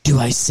 Do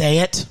I say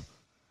it?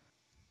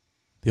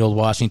 The old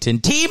Washington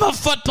team of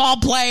football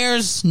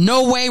players,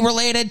 no way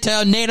related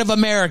to Native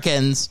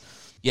Americans.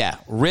 Yeah,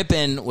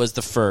 Rippon was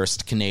the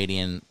first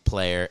Canadian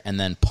player, and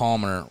then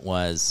Palmer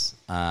was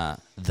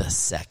the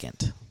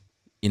second.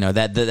 You know,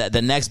 that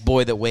the next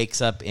boy that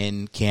wakes up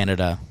in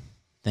Canada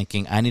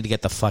thinking, I need to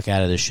get the fuck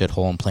out of this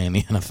shithole and play in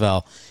the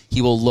NFL,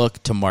 he will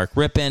look to Mark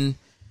Rippon,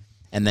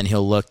 and then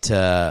he'll look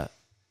to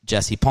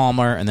Jesse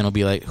Palmer, and then he'll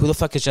be like, who the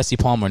fuck is Jesse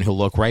Palmer? And he'll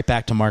look right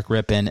back to Mark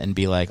Rippon and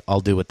be like,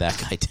 I'll do what that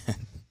guy did.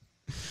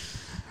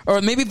 Or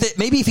maybe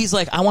if he's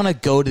like, I want to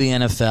go to the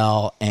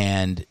NFL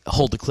and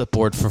hold the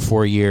clipboard for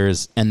 4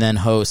 years and then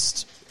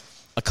host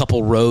a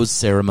couple rose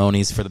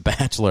ceremonies for The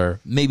Bachelor,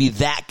 maybe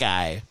that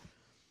guy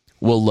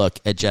will look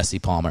at Jesse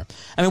Palmer.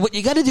 I mean, what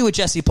you got to do with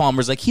Jesse Palmer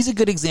is, like, he's a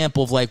good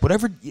example of, like,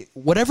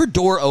 whatever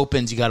door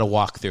opens, you got to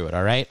walk through it,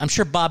 all right? I'm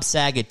sure Bob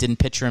Saget didn't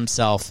picture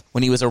himself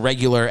when he was a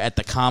regular at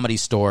the Comedy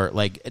Store,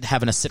 like,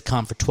 having a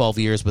sitcom for 12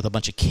 years with a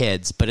bunch of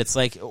kids. But it's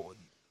like, what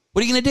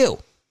are you going to do?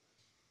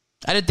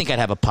 I didn't think I'd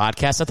have a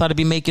podcast. I thought I'd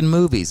be making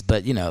movies.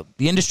 But, you know,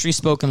 the industry's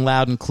spoken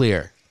loud and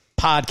clear.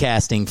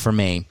 Podcasting for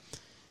me.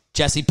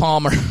 Jesse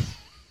Palmer.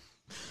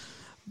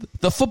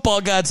 The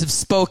football gods have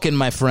spoken,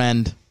 my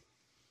friend.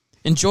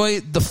 Enjoy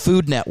the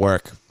Food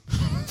Network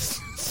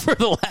for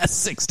the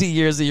last 60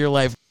 years of your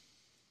life.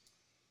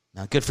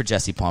 Now, good for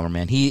Jesse Palmer,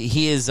 man.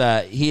 He is,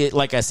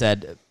 like I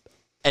said,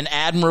 an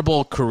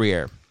admirable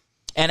career.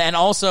 And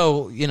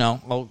also, you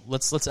know, well,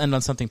 let's end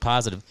on something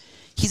positive.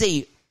 He's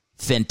a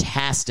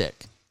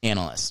fantastic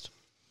analyst.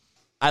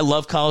 I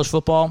love college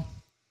football.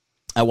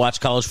 I watch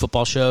college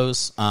football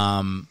shows.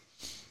 I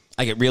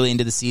get really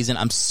into the season.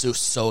 I'm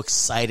so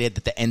excited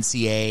that the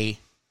NCAA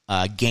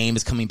game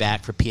is coming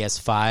back for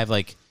PS5.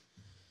 Like,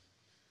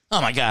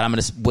 oh my God, I'm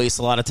going to waste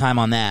a lot of time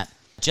on that.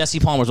 Jesse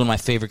Palmer is one of my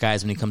favorite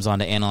guys when he comes on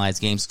to analyze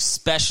games,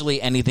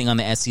 especially anything on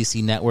the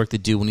SEC network to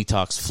do when he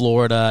talks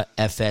Florida,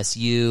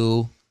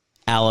 FSU,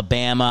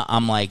 Alabama.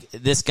 I'm like,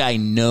 this guy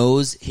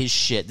knows his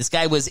shit. This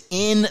guy was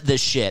in the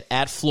shit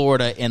at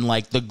Florida in,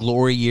 like, the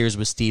glory years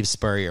with Steve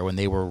Spurrier when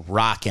they were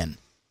rocking,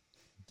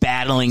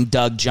 battling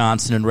Doug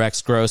Johnson and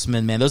Rex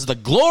Grossman. Man, those are the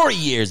glory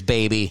years,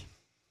 baby.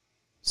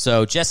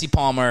 So Jesse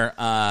Palmer,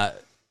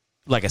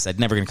 like I said,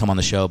 never going to come on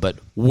the show, but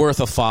worth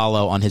a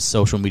follow on his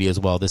social media as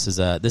well. This is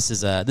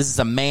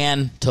a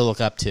man to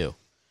look up to.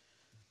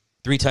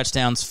 3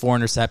 touchdowns, 4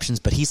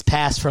 interceptions, but he's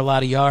passed for a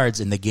lot of yards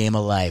in the game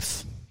of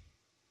life.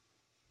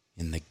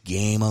 In the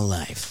game of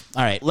life.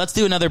 All right, let's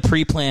do another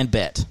pre-planned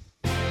bit.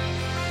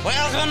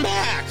 Welcome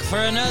back for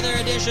another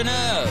edition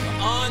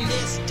of On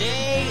This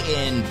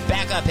Day in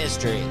Backup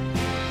History.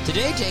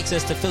 Today takes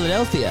us to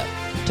Philadelphia,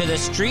 to the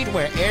street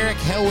where Eric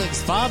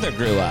Hellwig's father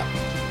grew up,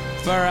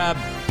 for a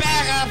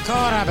backup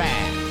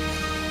quarterback.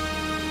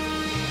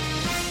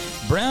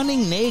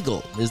 Browning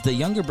Nagel is the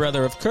younger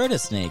brother of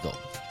Curtis Nagel,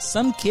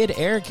 some kid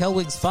Eric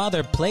Hellwig's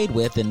father played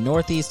with in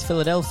Northeast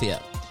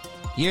Philadelphia.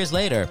 Years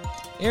later,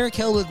 Eric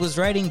Hellwig was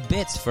writing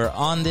bits for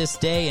On This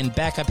Day in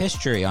Backup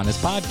History on his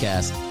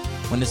podcast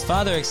when his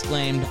father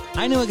exclaimed,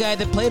 I knew a guy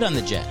that played on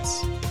the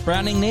Jets,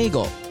 Browning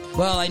Nagel.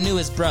 Well, I knew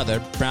his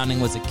brother.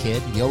 Browning was a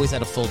kid. He always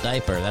had a full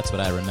diaper. That's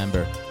what I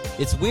remember.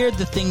 It's weird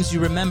the things you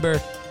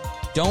remember.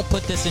 Don't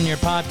put this in your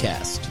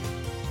podcast.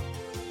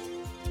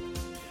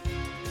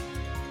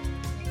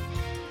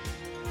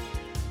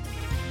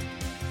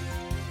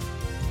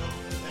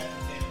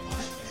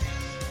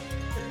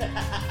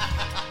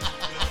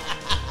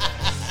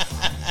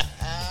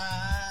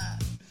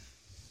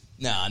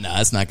 No,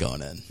 that's not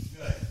going in.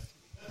 Good.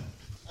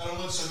 I don't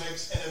want some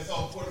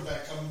ex-NFL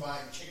quarterback coming by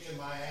and kicking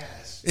my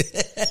ass.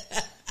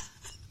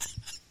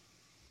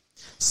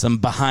 Some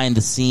behind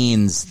the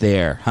scenes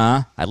there,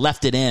 huh? I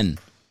left it in.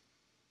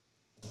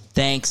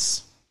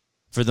 Thanks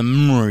for the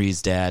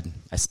memories, Dad.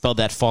 I spelled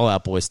that Fall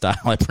Out Boy style.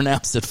 I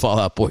pronounced it Fall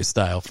Out Boy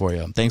style for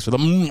you. Thanks for the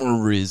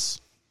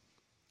memories.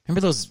 Remember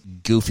those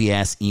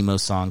goofy-ass emo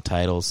song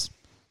titles?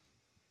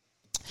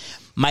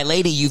 My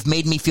lady, you've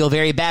made me feel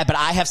very bad, but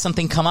I have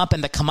something come up,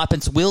 and the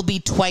comeuppance will be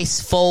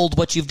twice fold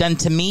what you've done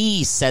to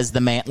me, says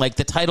the man. Like,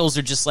 the titles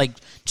are just like,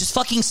 just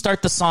fucking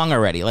start the song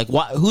already. Like,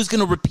 who's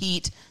going to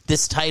repeat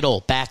this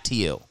title back to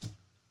you?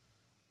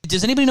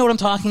 Does anybody know what I'm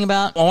talking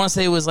about? I want to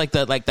say it was like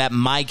that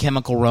My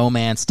Chemical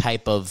Romance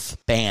type of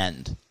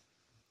band.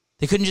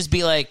 They couldn't just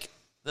be like,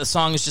 the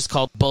song is just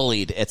called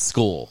Bullied at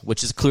School,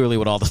 which is clearly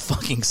what all the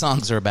fucking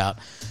songs are about.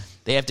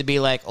 They have to be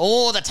like,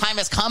 oh, the time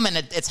has come, and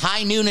it's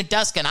high noon at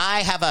dusk, and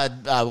I have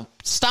a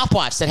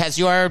stopwatch that has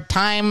your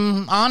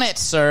time on it,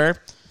 sir.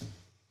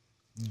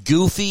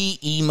 Goofy,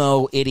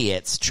 emo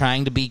idiots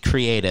trying to be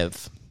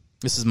creative.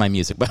 This is my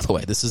music, by the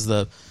way.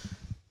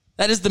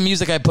 That is the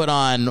music I put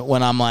on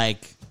when I'm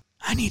like,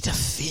 I need to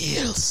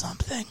feel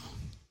something.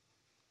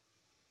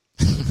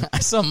 I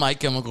saw My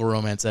Chemical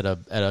Romance at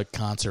a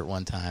concert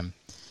one time.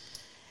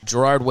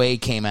 Gerard Way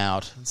came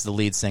out. It's the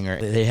lead singer.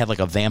 They had like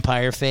a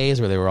vampire phase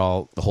where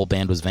the whole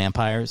band was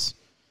vampires.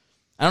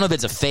 I don't know if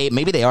it's a phase.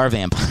 Maybe they are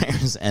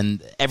vampires,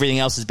 and everything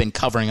else has been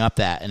covering up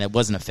that, and it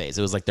wasn't a phase.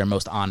 It was like their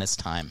most honest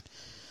time.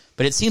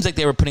 But it seems like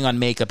they were putting on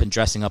makeup and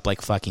dressing up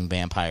like fucking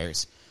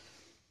vampires.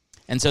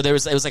 And so it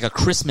was like a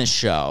Christmas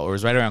show. It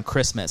was right around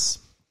Christmas.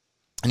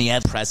 And he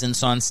had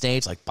presents on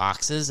stage, like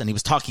boxes, and he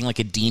was talking like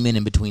a demon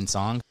in between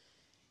songs.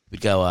 He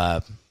would go,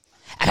 I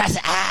got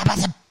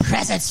some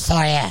presents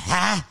for you,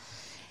 huh?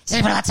 Does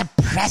anybody want some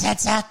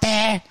presents out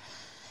there?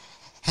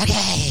 okay,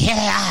 here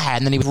they are.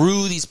 And then he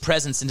threw these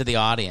presents into the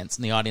audience,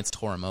 and the audience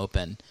tore him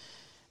open.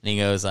 And he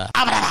goes, open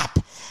it up.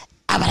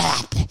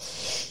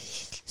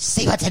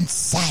 See what's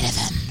inside of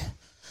him.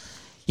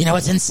 You know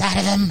what's inside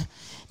of him?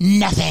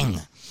 Nothing.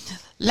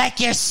 Like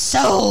your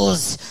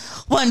souls.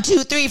 1, 2,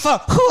 3, 4.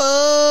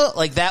 Whoa.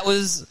 Like, that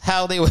was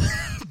how they would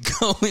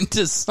go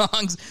into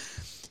songs.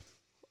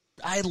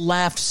 I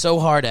laughed so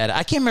hard at it.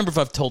 I can't remember if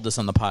I've told this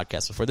on the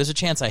podcast before. There's a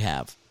chance I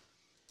have.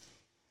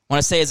 I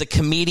want to say, as a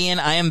comedian,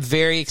 I am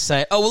very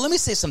excited. Oh, well, let me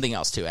say something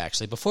else, too,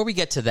 actually. Before we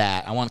get to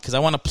that, I want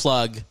to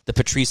plug the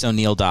Patrice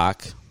O'Neal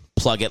doc.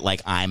 Plug it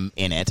like I'm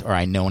in it or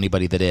I know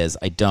anybody that is.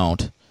 I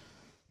don't.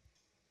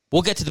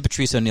 We'll get to the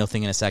Patrice O'Neal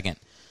thing in a second.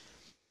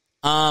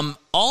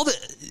 All the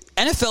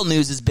NFL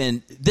news has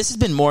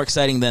been more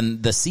exciting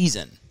than the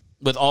season,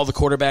 with all the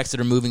quarterbacks that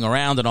are moving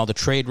around and all the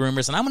trade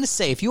rumors. And I'm going to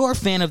say, if you are a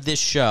fan of this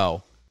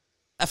show,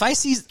 if I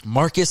see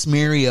Marcus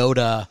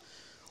Mariota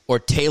or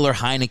Taylor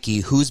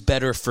Heineke, who's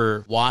better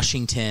for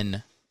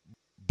Washington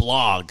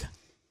blog,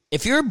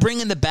 if you're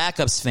bringing the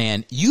backups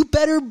fan, you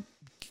better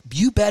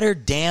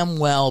damn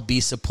well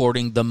be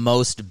supporting the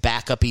most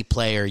backup-y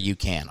player you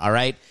can, all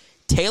right?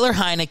 Taylor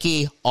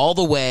Heineke all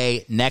the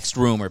way. Next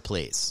rumor,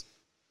 please.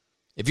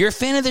 If you're a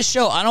fan of this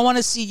show, I don't want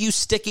to see you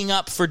sticking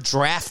up for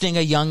drafting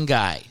a young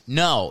guy.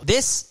 No,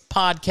 this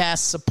podcast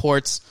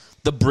supports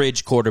the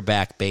bridge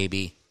quarterback,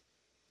 baby.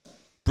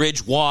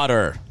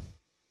 Bridgewater.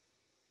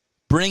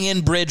 Bring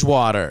in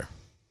Bridgewater.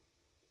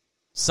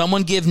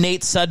 Someone give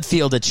Nate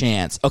Sudfeld a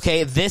chance.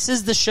 Okay, this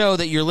is the show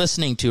that you're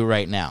listening to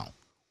right now.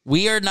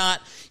 We are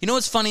not, you know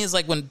what's funny is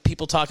like when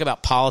people talk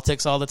about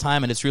politics all the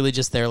time and it's really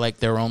just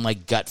their own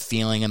gut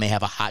feeling and they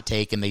have a hot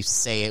take and they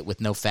say it with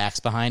no facts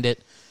behind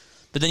it.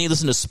 But then you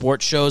listen to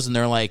sports shows and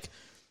they're like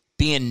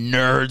being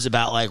nerds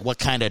about like what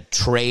kind of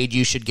trade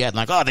you should get. And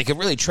like, oh, they could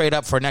really trade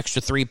up for an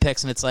extra 3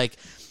 picks. And it's like,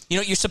 you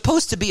know, you're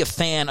supposed to be a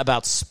fan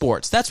about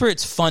sports. That's where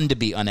it's fun to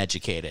be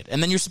uneducated.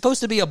 And then you're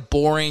supposed to be a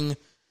boring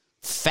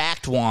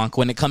fact wonk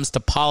when it comes to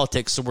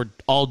politics, so we're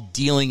all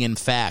dealing in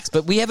facts.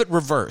 But we have it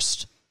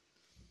reversed.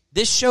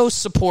 This show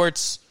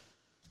supports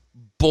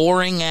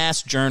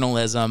boring-ass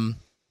journalism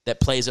that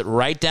plays it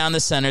right down the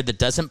center, that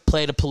doesn't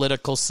play to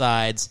political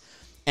sides,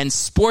 and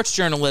sports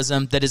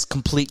journalism that is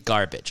complete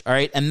garbage, all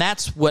right? And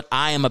that's what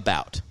I am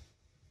about.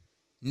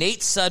 Nate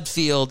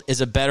Sudfeld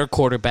is a better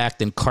quarterback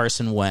than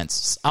Carson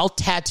Wentz. I'll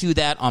tattoo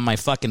that on my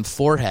fucking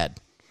forehead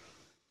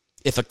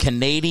if a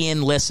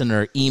Canadian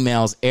listener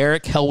emails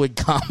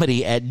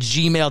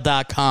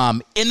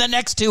erichellwigcomedy@gmail.com in the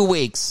next 2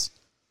 weeks.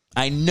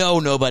 I know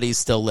nobody's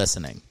still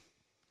listening.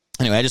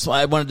 Anyway,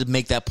 I wanted to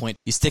make that point.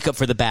 You stick up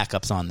for the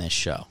backups on this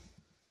show.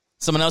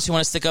 Someone else you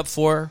want to stick up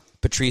for?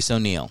 Patrice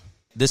O'Neal.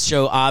 This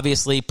show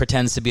obviously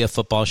pretends to be a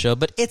football show,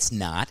 but it's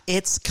not.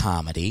 It's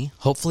comedy.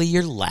 Hopefully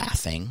you're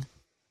laughing.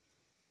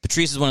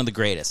 Patrice is one of the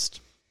greatest.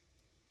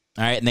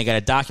 All right, and they got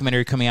a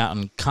documentary coming out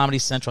on Comedy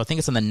Central. I think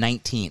it's on the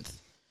 19th.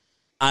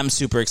 I'm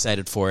super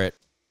excited for it.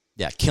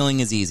 Yeah, Killing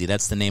is Easy.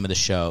 That's the name of the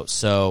show.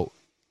 So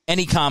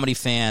any comedy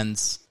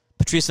fans,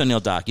 Patrice O'Neal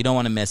doc, you don't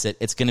want to miss it.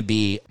 It's going to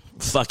be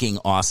fucking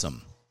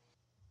awesome.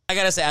 I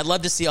got to say, I'd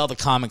love to see all the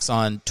comics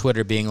on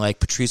Twitter being like,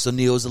 Patrice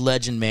O'Neal is a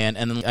legend, man.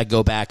 And then I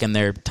go back in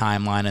their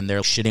timeline and they're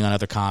shitting on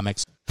other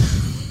comics.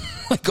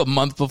 Like a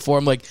month before,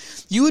 I'm like,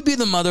 you would be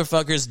the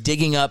motherfuckers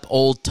digging up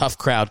old Tough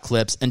Crowd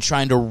clips and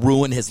trying to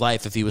ruin his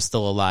life if he was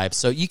still alive.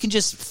 So you can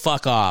just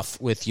fuck off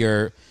with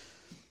your,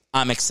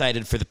 I'm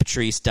excited for the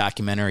Patrice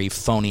documentary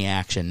phony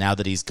action now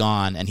that he's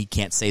gone and he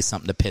can't say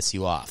something to piss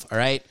you off, all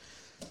right?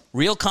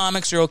 Real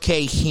comics are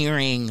okay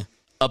hearing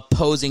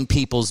opposing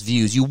people's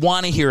views. You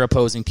want to hear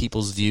opposing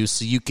people's views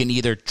so you can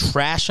either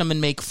trash them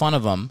and make fun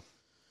of them,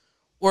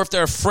 or if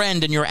they're a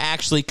friend and you're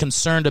actually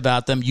concerned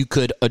about them, you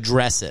could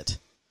address it.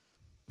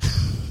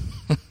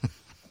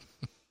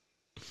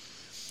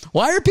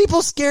 Why are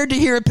people scared to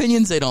hear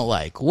opinions they don't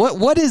like?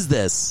 What is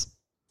this?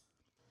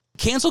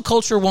 Cancel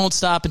culture won't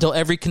stop until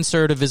every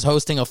conservative is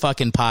hosting a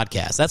fucking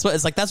podcast. That's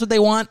what they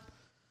want.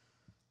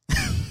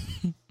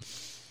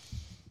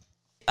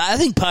 I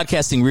think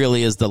podcasting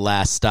really is the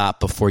last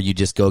stop before you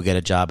just go get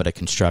a job at a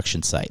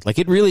construction site. Like,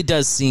 it really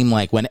does seem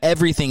like when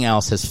everything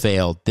else has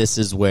failed, this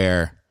is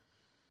where,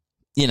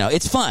 you know,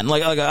 it's fun.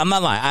 Like I'm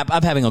not lying.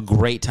 I'm having a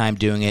great time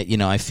doing it. You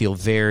know, I feel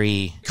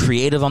very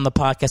creative on the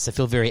podcast. I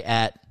feel very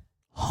at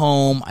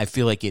home. I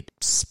feel like it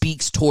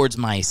speaks towards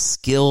my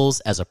skills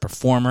as a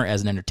performer,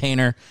 as an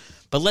entertainer.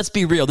 But let's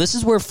be real. This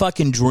is where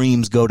fucking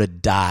dreams go to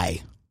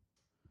die.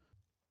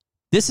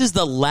 This is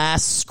the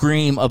last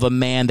scream of a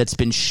man that's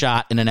been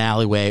shot in an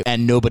alleyway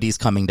and nobody's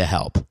coming to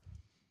help.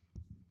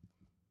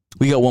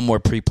 We got one more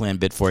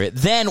pre-planned bit for you.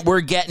 Then we're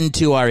getting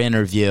to our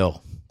interview.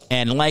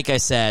 And like I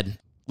said,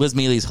 Liz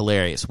Mealy's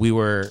hilarious.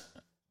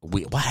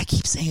 I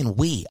keep saying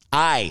we.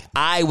 I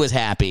was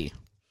happy.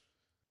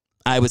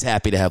 I was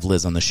happy to have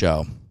Liz on the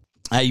show.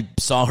 I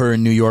saw her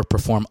in New York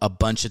perform a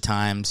bunch of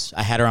times.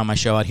 I had her on my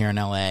show out here in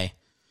L.A.,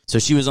 so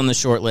she was on the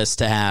short list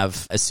to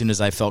have as soon as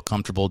I felt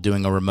comfortable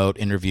doing a remote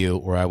interview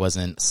where I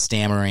wasn't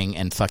stammering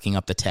and fucking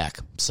up the tech.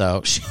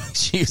 So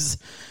she was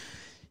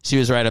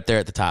right up there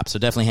at the top. So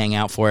definitely hang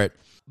out for it.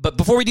 But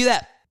before we do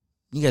that,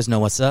 you guys know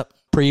what's up.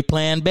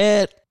 Pre-planned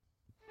bet.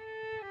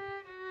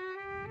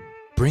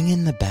 Bring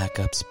in the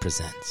Backups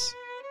presents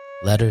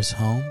Letters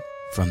Home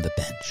from the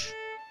Bench.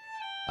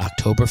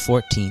 October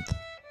 14th,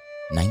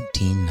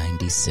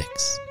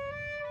 1996.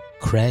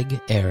 Craig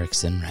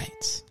Erickson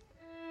writes,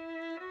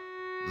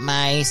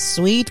 My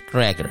sweet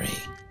Gregory,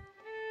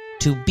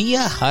 to be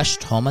a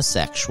hushed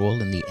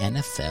homosexual in the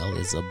NFL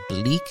is a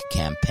bleak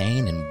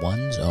campaign in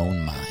one's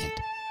own mind.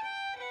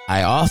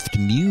 I oft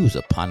muse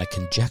upon a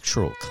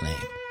conjectural claim.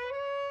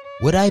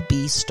 Would I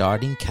be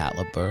starting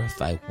caliber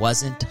if I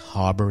wasn't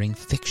harboring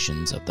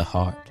fictions of the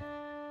heart?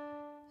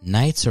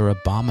 Nights are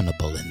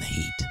abominable in the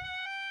heat.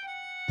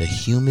 The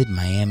humid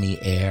Miami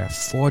air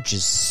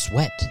forges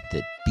sweat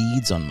that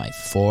beads on my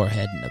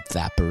forehead and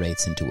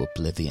evaporates into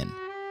oblivion,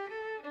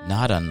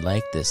 not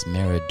unlike this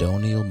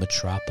meridional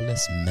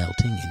metropolis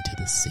melting into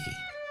the sea.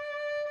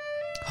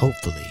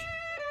 Hopefully,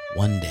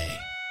 one day,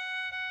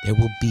 there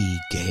will be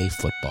gay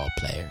football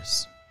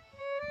players.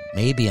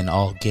 Maybe an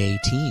all-gay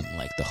team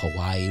like the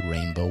Hawaii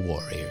Rainbow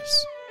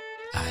Warriors.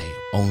 I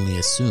only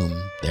assume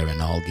they're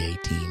an all-gay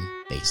team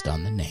based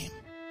on the name.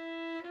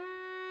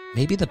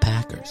 Maybe the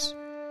Packers.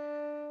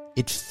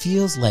 It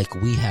feels like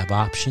we have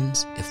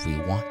options if we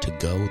want to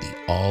go the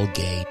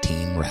all-gay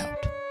team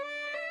route.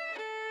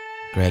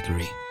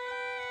 Gregory,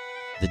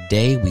 the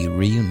day we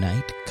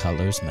reunite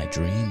colors my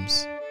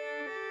dreams.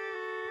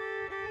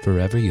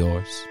 Forever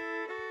yours,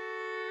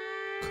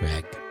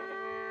 Craig.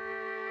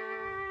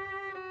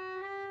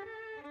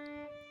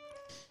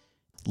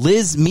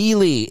 Liz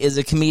Mealy is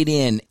a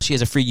comedian. She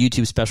has a free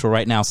YouTube special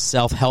right now,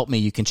 Self-Help Me.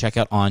 You can check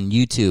out on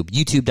YouTube.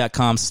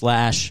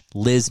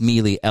 YouTube.com/Liz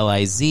Mealy,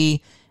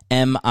 LIZMIELE.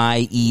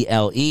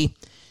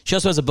 She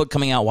also has a book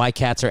coming out, Why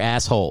Cats Are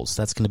Assholes.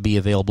 That's going to be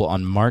available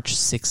on March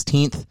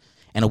 16th.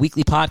 And a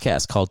weekly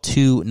podcast called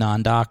Two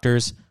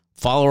Non-Doctors.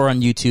 Follow her on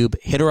YouTube.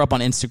 Hit her up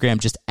on Instagram,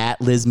 just at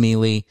Liz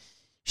Mealy.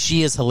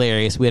 She is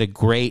hilarious. We had a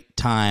great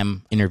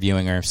time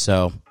interviewing her,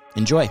 so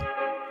enjoy.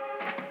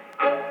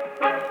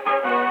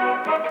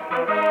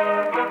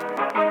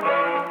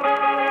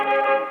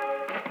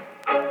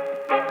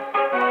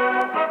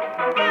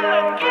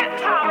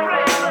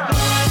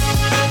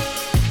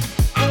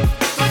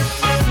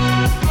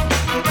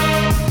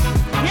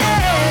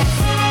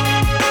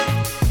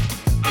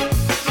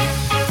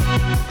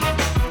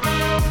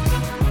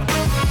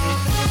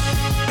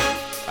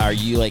 Are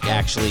you like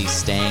actually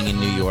staying in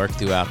New York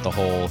throughout the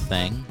whole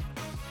thing?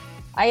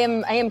 I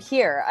am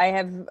here. I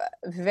have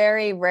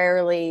very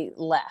rarely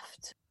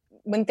left.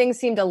 When things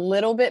seemed a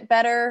little bit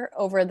better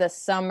over the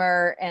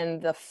summer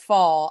and the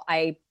fall,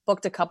 I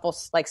booked a couple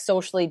like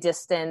socially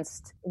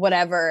distanced,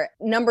 whatever.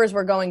 Numbers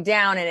were going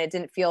down and it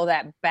didn't feel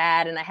that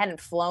bad. And I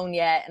hadn't flown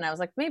yet. And I was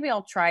like, maybe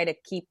I'll try to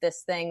keep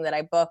this thing that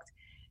I booked.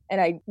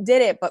 And I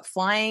did it. But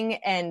flying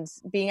and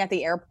being at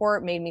the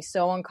airport made me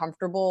so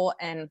uncomfortable.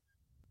 And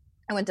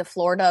I went to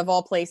Florida, of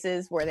all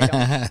places, where they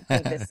don't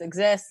think this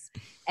exists.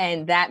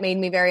 And that made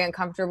me very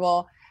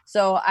uncomfortable.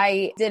 So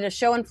I did a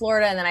show in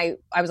Florida, and then I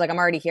was like, I'm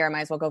already here. I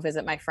might as well go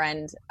visit my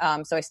friend.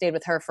 So I stayed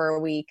with her for a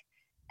week.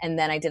 And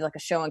then I did like a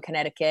show in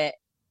Connecticut.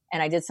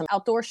 And I did some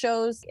outdoor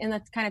shows in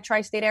the kind of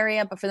tri-state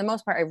area. But for the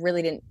most part, I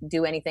really didn't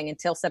do anything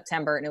until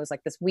September. And it was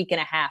like this week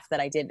and a half that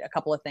I did a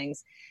couple of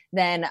things.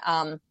 Then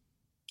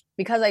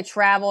because I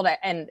traveled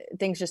and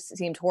things just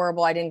seemed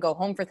horrible, I didn't go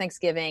home for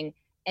Thanksgiving.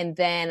 And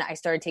then I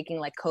started taking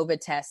like COVID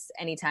tests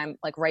anytime,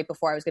 like right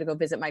before I was going to go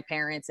visit my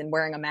parents and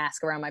wearing a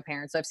mask around my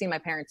parents. So I've seen my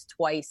parents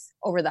twice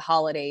over the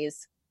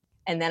holidays.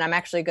 And then I'm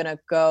actually going to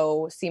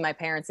go see my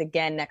parents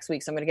again next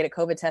week. So I'm going to get a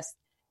COVID test,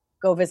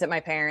 go visit my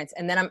parents.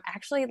 And then I'm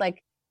actually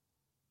like,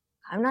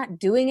 I'm not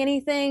doing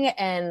anything.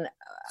 And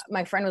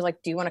my friend was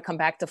like, do you want to come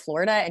back to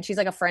Florida? And she's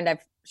like a friend.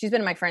 She's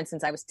been my friend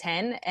since I was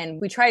 10. And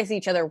we try to see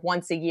each other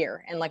once a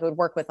year. And like, it would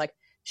work with like,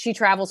 she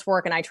travels for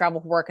work and I travel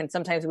for work. And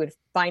sometimes we would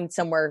find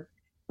somewhere,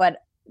 but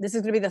this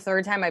is going to be the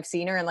third time I've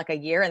seen her in like a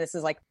year. And this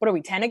is like, what are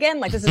we, 10 again?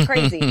 Like, this is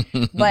crazy.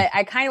 But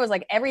I kind of was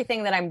like,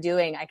 everything that I'm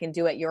doing, I can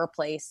do at your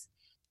place.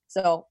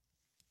 So,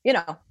 you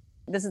know,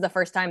 this is the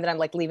first time that I'm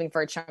like leaving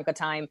for a chunk of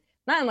time,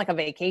 not in like a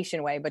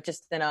vacation way, but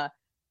just I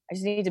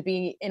just need to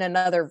be in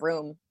another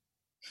room.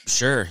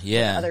 Sure.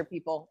 Yeah. With other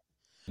people.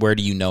 Where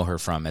do you know her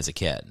from as a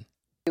kid?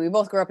 We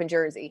both grew up in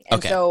Jersey.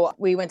 And so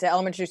we went to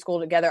elementary school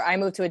together. I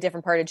moved to a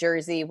different part of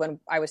Jersey when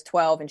I was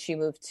 12 and she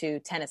moved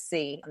to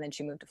Tennessee and then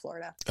she moved to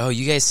Florida. Oh,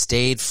 you guys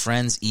stayed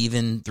friends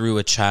even through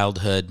a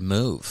childhood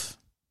move.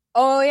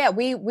 Oh yeah.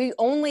 We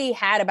only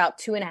had about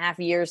 2.5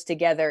 years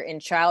together in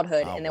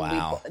childhood. Oh, and then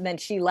wow. then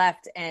she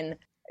left and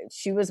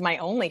she was my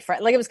only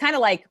friend. Like, it was kind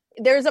of like,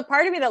 there's a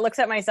part of me that looks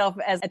at myself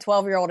as a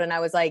 12-year-old and I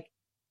was like,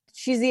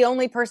 she's the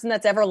only person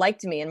that's ever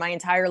liked me in my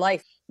entire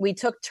life. We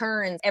took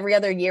turns every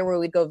other year where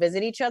we'd go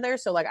visit each other.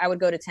 So like I would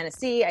go to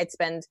Tennessee, I'd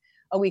spend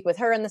a week with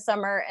her in the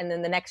summer. And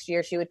then the next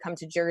year she would come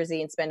to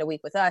Jersey and spend a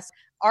week with us.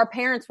 Our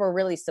parents were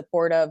really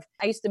supportive.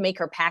 I used to make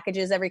her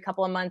packages every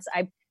couple of months.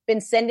 I've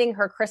been sending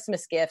her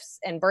Christmas gifts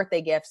and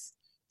birthday gifts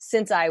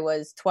since I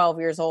was 12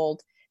 years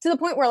old, to the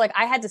point where like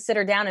I had to sit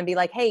her down and be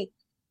like, hey,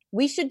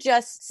 we should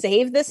just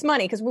save this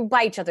money because we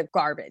buy each other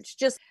garbage.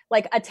 Just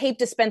like a tape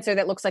dispenser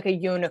that looks like a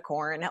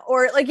unicorn,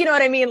 or like, you know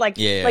what I mean? Like,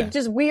 like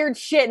just weird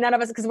shit. None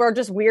of us, because we're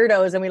just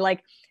weirdos, and we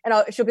like,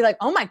 and she'll be like,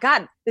 oh my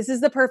God, this is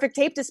the perfect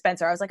tape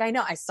dispenser. I was like, I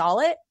know, I saw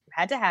it,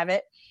 had to have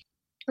it.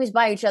 We just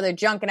buy each other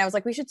junk. And I was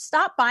like, we should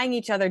stop buying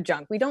each other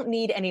junk. We don't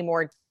need any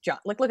more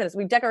junk. Like, look at us.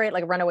 We decorate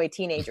like runaway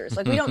teenagers.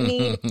 Like, we don't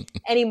need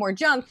any more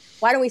junk.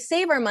 Why don't we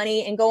save our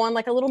money and go on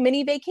like a little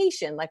mini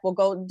vacation? Like, we'll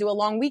go do a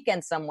long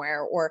weekend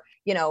somewhere. Or,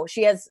 you know,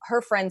 she has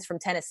her friends from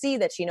Tennessee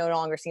that she no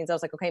longer sees. I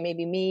was like, okay,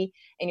 maybe me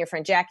and your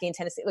friend Jackie in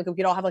Tennessee. Like, we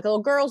could all have like a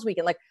little girls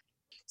weekend. Like,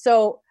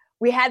 so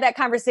we had that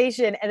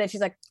conversation, and then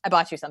she's like, I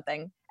bought you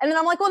something. And then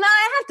I'm like, well, now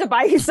I have to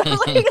buy you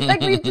something.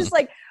 Like, we just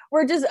like,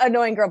 we're just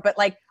annoying girl. But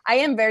like, I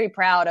am very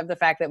proud of the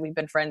fact that we've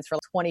been friends for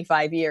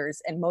 25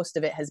 years, and most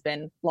of it has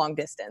been long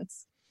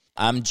distance.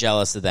 I'm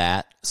jealous of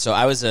that. So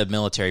I was a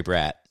military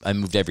brat. I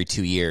moved every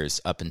 2 years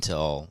up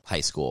until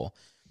high school.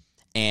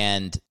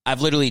 And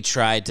I've literally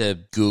tried to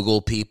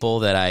Google people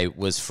that I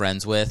was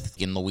friends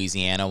with in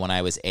Louisiana when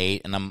I was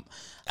 8. And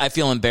I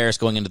feel embarrassed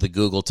going into the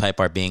Google type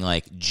bar being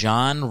like,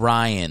 John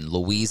Ryan,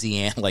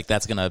 Louisiana. Like,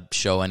 that's going to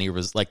show any,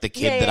 like the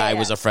kid that I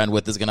was a friend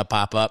with is going to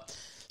pop up.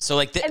 So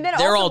like, and then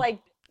they're also all like,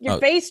 your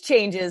face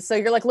changes. So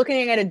you're like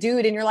looking at a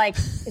dude and you're like,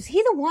 is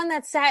he the one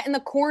that sat in the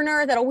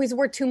corner that always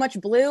wore too much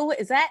blue?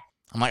 Is that?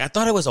 I'm like, I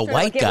thought it was a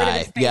white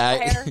guy.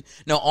 Yeah.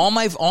 No, all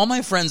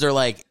my friends are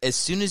like, as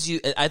soon as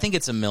I think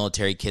it's a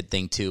military kid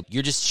thing too.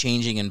 You're just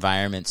changing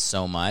environments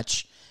so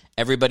much.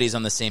 Everybody's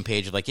on the same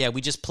page of like, yeah, we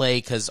just play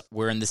because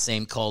we're in the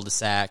same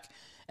cul-de-sac.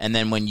 And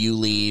then when you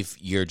leave,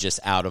 you're just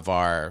out of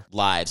our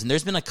lives. And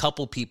there's been a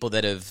couple people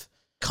that have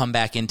come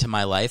back into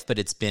my life, but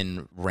it's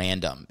been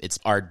random. It's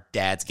our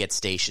dads get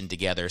stationed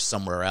together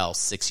somewhere else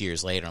 6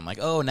 years later. I'm like,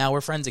 oh, now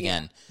we're friends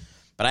again. Yeah.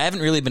 But I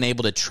haven't really been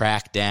able to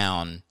track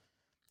down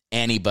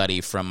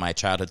anybody from my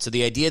childhood. So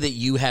the idea that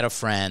you had a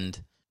friend,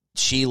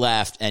 she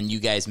left, and you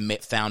guys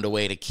found a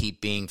way to keep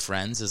being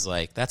friends is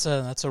like, that's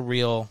a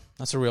real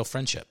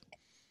friendship.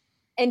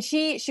 And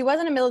she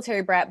wasn't a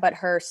military brat, but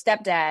her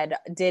stepdad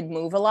did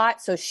move a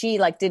lot. So she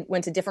like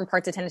went to different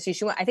parts of Tennessee.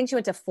 I think she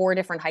went to 4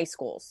 different high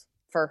schools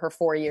for her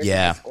 4 years in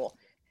high school.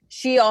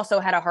 She also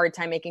had a hard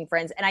time making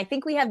friends. And I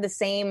think we have the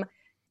same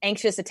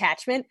anxious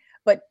attachment,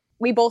 but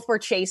we both were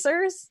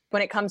chasers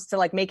when it comes to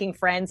like making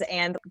friends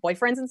and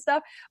boyfriends and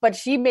stuff. But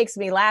she makes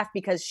me laugh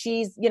because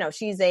she's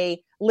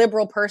a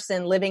liberal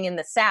person living in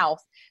the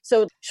South.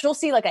 So she'll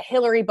see like a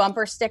Hillary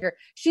bumper sticker.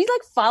 She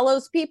like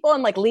follows people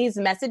and like leaves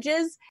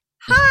messages.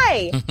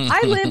 Hi,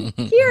 I live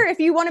here. If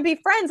you want to be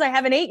friends, I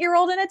have an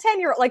 8-year-old and a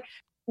 10-year-old. Like,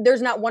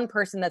 there's not one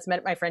person that's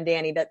met my friend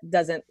Danny that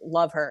doesn't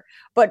love her,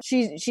 but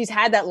she's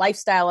had that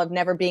lifestyle of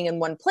never being in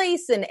one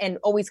place and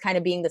always kind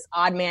of being this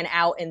odd man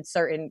out in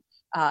certain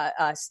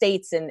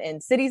states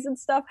and cities and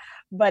stuff.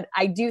 But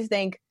I do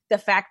think the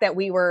fact that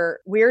we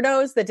were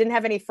weirdos that didn't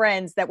have any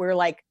friends, that we were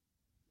like,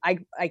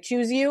 I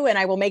choose you and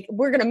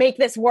we're going to make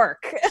this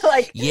work.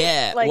 Like,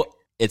 yeah, like, well,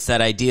 it's that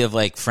idea of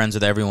like friends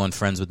with everyone,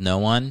 friends with no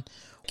one.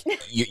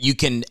 You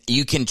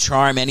can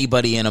charm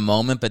anybody in a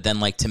moment, but then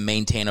like to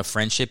maintain a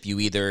friendship, you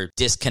either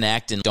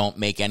disconnect and don't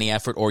make any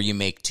effort, or you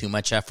make too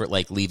much effort,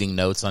 like leaving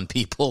notes on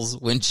people's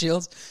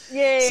windshields.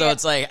 Yeah. So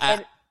it's like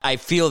I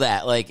feel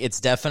that like it's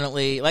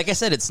definitely, like I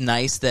said, it's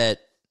nice that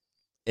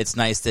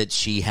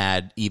she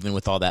had, even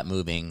with all that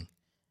moving,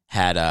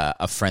 had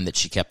a friend that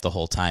she kept the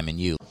whole time. And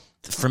you,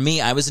 for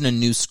me, I was in a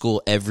new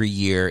school every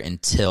year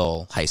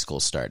until high school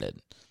started.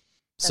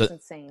 That's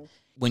insane.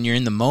 When you're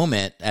in the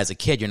moment as a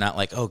kid, you're not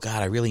like, oh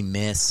God, I really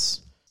miss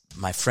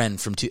my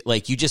friend from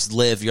like you just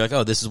live. You're like,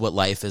 oh, this is what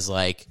life is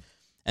like.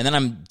 And then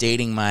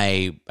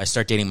I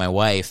start dating my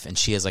wife, and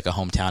she has like a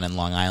hometown in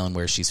Long Island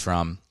where she's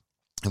from.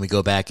 And we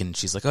go back and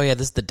she's like, oh yeah,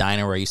 this is the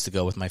diner where I used to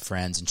go with my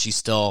friends. And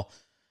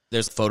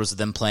there's photos of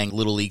them playing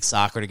Little League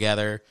soccer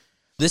together.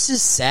 This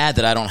is sad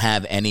that I don't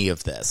have any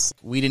of this.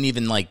 We didn't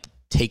even like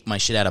take my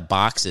shit out of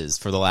boxes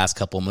for the last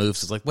couple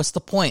moves. It's like, what's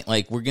the point?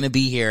 Like, we're going to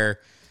be here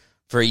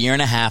for a year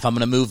and a half. I'm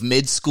going to move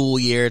mid-school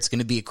year. It's going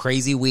to be a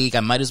crazy week. I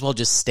might as well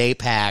just stay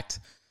packed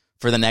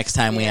for the next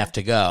time we have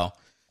to go.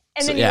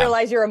 And then you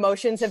realize your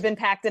emotions have been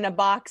packed in a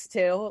box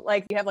too.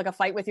 Like, you have like a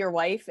fight with your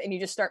wife and you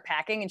just start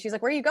packing, and she's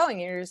like, where are you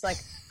going? And you're just like,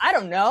 I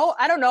don't know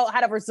how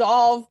to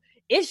resolve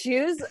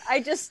issues.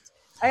 I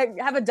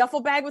have a duffel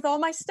bag with all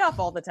my stuff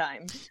all the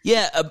time.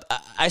 Yeah.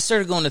 I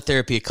started going to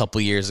therapy a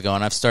couple years ago,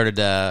 and I've started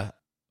to,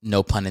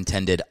 no pun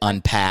intended,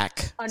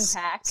 unpack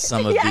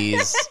some of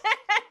these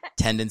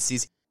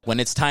tendencies. When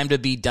it's time to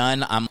be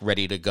done, I'm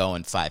ready to go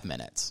in 5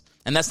 minutes.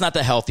 And that's not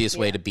the healthiest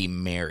way to be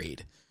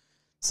married.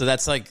 So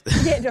that's like,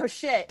 yeah, no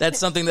shit. That's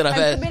something that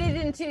I'm committed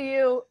into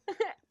you,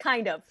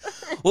 kind of.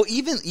 Well,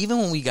 even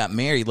when we got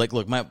married, like,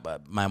 look, my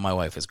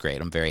wife is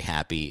great. I'm very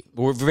happy.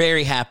 We're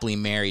very happily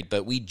married,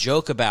 but we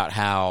joke about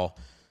how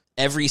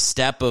every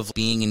step of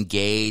being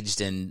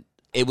engaged, and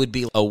it would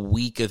be a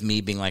week of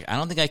me being like, I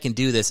don't think I can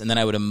do this. And then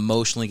I would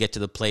emotionally get to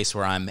the place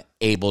where I'm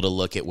able to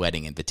look at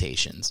wedding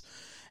invitations.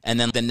 And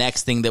then the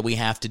next thing that we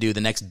have to do, the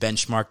next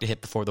benchmark to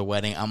hit before the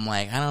wedding, I'm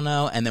like, I don't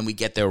know. And then we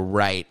get there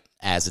right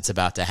as it's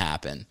about to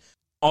happen.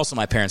 Also,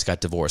 my parents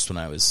got divorced when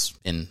I was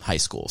in high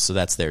school, so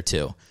that's there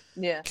too.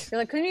 Yeah. You're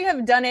like, couldn't you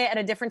have done it at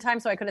a different time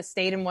so I could have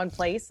stayed in one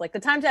place? Like, the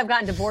times I've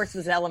gotten divorced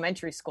was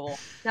elementary school,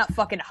 not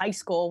fucking high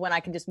school when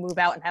I can just move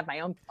out and have my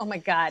own. Oh my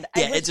God.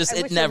 Yeah, I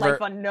wish never.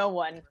 life on no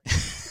one.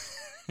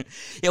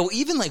 Yeah, well,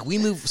 even like we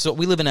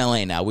live in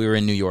LA now. We were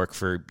in New York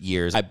for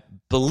years. I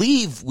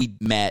believe we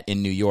met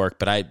in New York,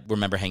 but I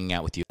remember hanging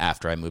out with you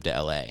after I moved to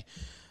LA.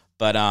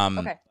 But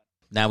Okay.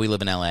 now we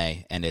live in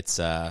LA, and it's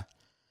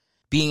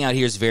being out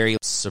here is very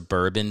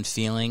suburban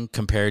feeling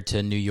compared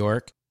to New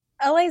York.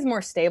 LA is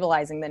more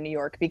stabilizing than New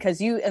York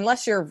because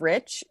unless you're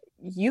rich,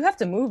 you have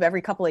to move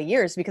every couple of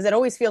years because it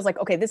always feels like,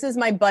 okay, this is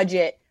my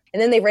budget.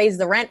 And then they raise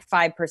the rent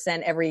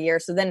 5% every year.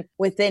 So then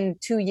within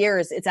 2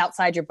 years, it's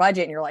outside your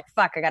budget and you're like,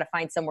 fuck, I got to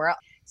find somewhere else.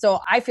 So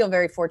I feel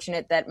very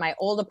fortunate that my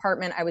old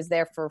apartment, I was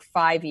there for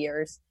 5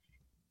 years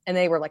and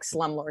they were like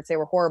slumlords. They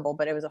were horrible,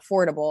 but it was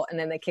affordable. And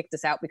then they kicked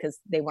us out because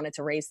they wanted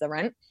to raise the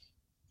rent.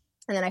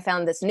 And then I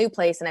found this new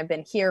place and I've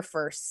been here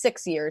for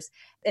 6 years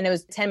and it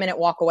was a 10-minute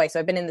walk away. So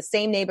I've been in the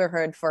same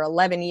neighborhood for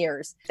 11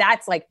 years.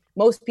 That's like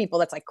most people,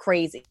 that's like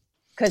crazy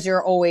because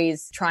you're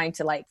always trying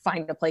to like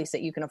find a place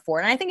that you can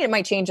afford. And I think it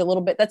might change a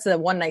little bit. That's the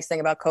one nice thing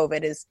about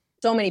COVID is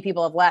so many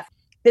people have left.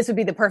 This would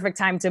be the perfect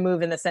time to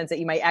move in the sense that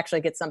you might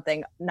actually get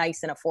something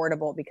nice and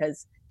affordable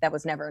because that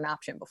was never an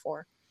option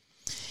before.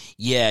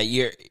 Yeah,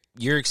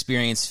 your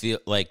experience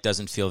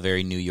doesn't feel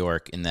very New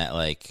York in that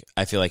like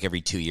I feel like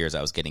every 2 years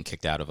I was getting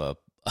kicked out of a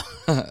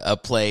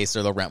place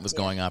or the rent was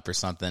going up or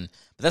something.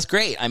 But that's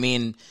great. I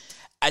mean,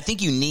 I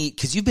think you need,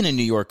 because you've been in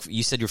New York,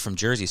 you said you're from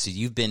Jersey, so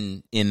you've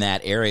been in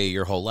that area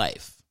your whole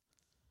life.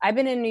 I've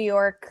been in New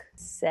York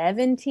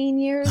 17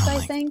 years, I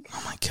think.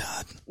 Oh my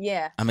God.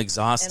 Yeah. I'm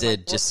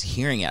exhausted just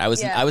hearing it. I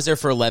was there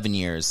for 11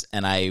 years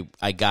and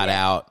I got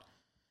out.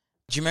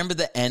 Do you remember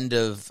the end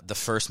of the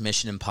first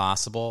Mission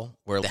Impossible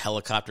where the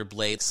helicopter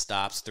blade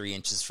stops 3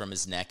 inches from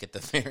his neck at the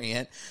very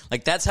end?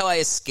 Like, that's how I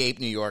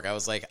escaped New York. I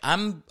was like,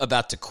 I'm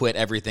about to quit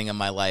everything in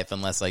my life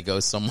unless I go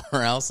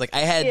somewhere else. Like, I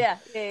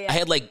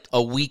had like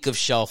a week of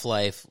shelf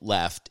life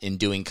left in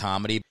doing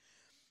comedy.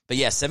 But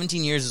yeah,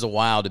 17 years is a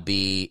while to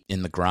be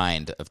in the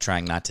grind of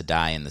trying not to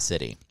die in the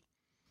city.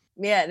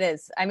 Yeah, it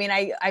is. I mean,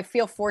 I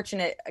feel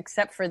fortunate,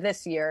 except for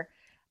this year.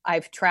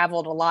 I've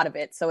traveled a lot of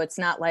it. So it's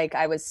not like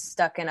I was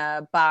stuck in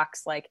a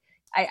box. Like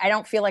I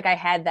don't feel like I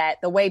had that,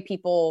 the way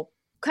people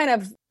kind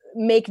of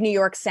make New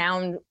York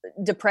sound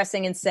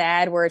depressing and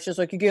sad, where it's just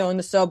like you go in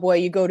the subway,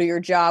 you go to your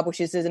job,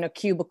 which is in a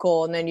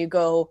cubicle, and then you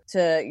go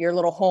to your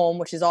little home,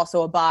 which is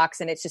also a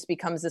box. And it just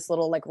becomes this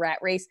little like rat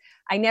race.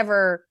 I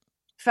never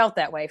felt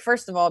that way.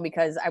 First of all,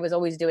 because I was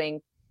always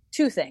doing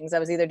two things. I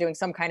was either doing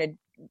some kind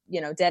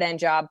of, dead end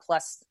job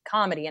plus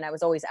comedy, and I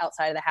was always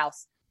outside of the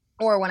house.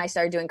 Or when I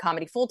started doing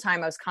comedy full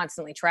time, I was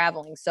constantly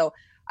traveling. So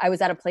I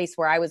was at a place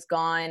where I was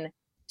gone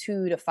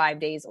 2 to 5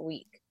 days a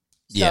week.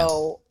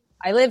 So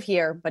I live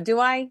here, but do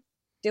I?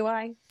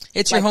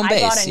 It's your home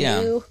base.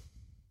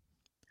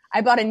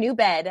 I bought a new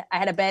bed. I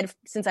had a bed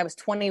since I was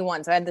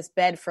 21. So I had this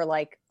bed for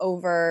like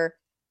over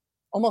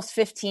almost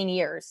 15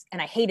 years.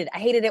 And I hated it. I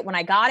hated it when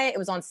I got it. It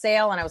was on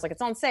sale and I was like,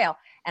 it's on sale.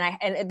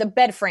 And the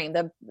bed frame,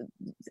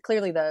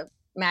 clearly the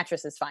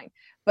mattress is fine.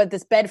 But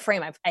this bed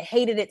frame, I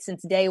hated it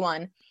since day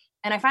one.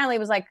 And I finally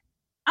was like,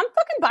 I'm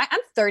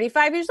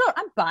 35 years old.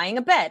 I'm buying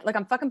a bed. Like,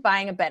 I'm fucking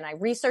buying a bed. And I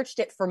researched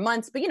it for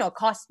months, but it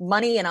costs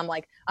money. And I was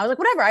like,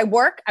 whatever. I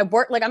work.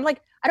 Like, I'm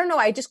like, I don't know.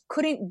 I just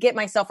couldn't get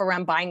myself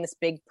around buying this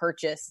big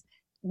purchase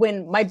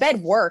when my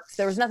bed works.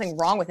 There was nothing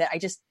wrong with it. I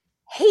just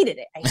hated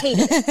it. I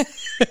hated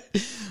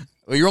it.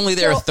 Well, you're only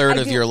there a third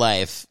of your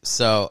life.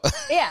 So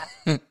yeah.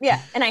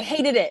 And I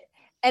hated it.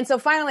 And so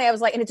finally I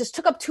was like, and it just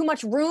took up too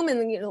much room.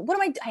 And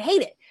I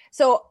hate it.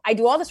 So I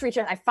do all this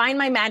research. I find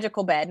my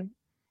magical bed.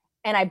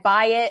 And I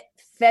buy it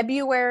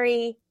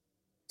February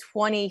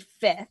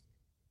 25th.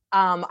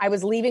 I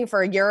was leaving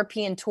for a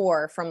European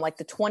tour from like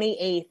the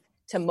 28th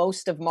to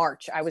most of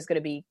March. I was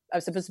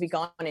supposed to be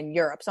gone in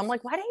Europe. So I'm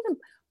like, why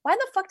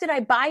the fuck did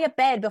I buy a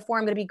bed before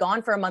I'm going to be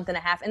gone for a month and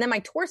a half? And then my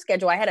tour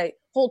schedule, I had a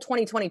whole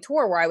 2020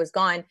 tour where I was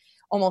gone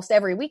almost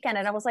every weekend.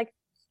 And I was like,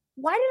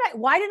 why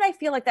did I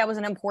feel like that was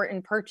an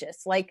important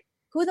purchase? Like,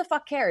 who the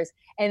fuck cares?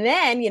 And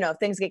then, if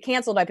things get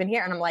canceled, I've been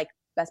here and I'm like,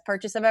 best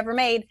purchase I've ever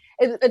made.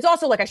 It's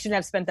also like I shouldn't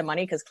have spent the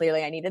money because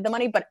clearly I needed the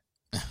money, but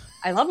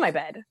I love my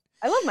bed.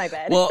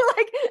 Well,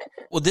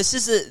 well, this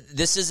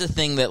is a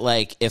thing that,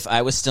 like, if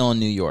I was still in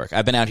New York,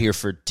 I've been out here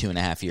for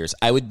 2.5 years,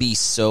 I would be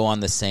so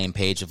on the same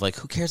page of like,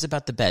 who cares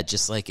about the bed?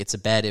 Just like, it's a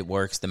bed, it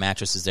works, the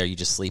mattress is there, you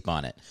just sleep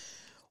on it.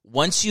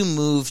 Once you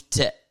move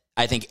to,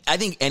 I think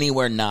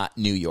anywhere not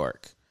New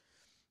York,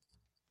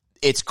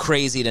 it's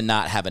crazy to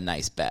not have a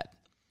nice bed.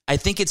 I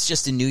think it's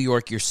just in New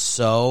York, you're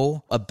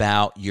so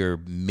about your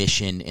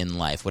mission in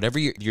life. Whatever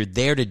you're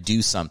there to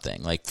do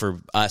something. Like for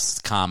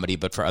us, comedy,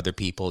 but for other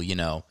people,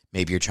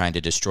 maybe you're trying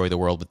to destroy the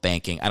world with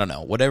banking. I don't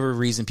know. Whatever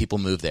reason people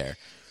move there.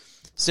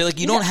 So like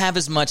you don't have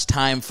as much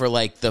time for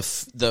like the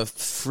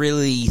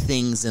frilly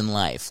things in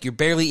life. You're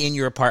barely in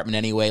your apartment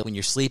anyway. When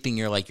you're sleeping,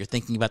 you're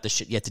thinking about the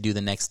shit you have to do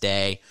the next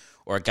day,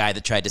 or a guy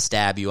that tried to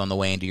stab you on the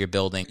way into your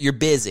building. You're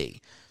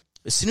busy.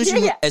 As soon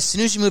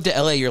as you move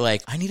to LA, you're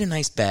like, I need a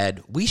nice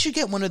bed. We should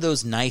get one of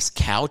those nice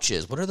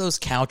couches. What are those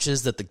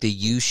couches that the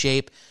U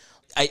shape?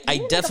 I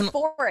definitely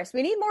like forest.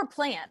 We need more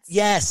plants.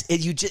 Yes,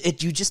 you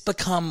just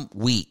become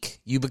weak.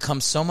 You become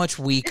so much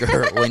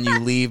weaker when you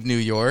leave New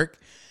York.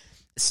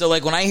 So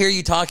like when I hear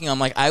you talking, I'm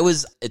like,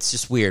 it's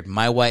just weird.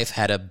 My wife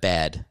had a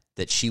bed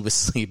that she was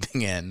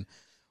sleeping in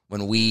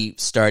when we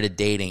started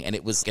dating, and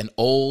it was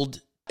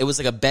it was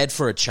like a bed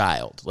for a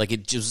child. Like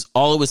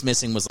all it was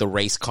missing was the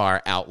race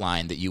car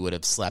outline that you would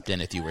have slept in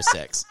if you were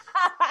 6.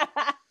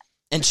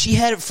 And she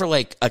had it for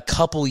like a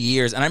couple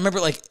years. And I remember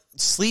like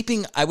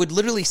sleeping, I would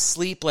literally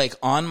sleep like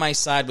on my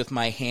side with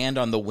my hand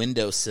on the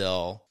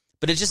windowsill.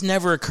 But it just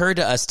never occurred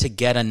to us to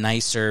get a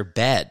nicer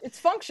bed. It's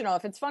functional.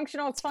 If it's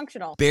functional, it's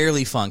functional.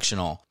 Barely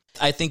functional.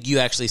 I think you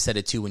actually said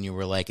it too when you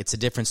were like, it's a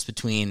difference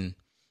between,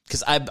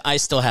 because I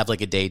still have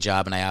like a day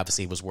job, and I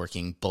obviously was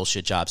working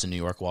bullshit jobs in New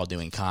York while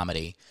doing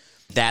comedy.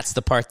 That's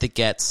the part that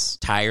gets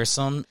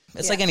tiresome.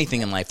 It's like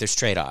anything in life. There's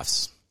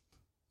trade-offs.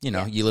 You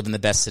know, you live in the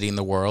best city in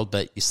the world,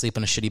 but you sleep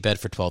in a shitty bed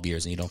for 12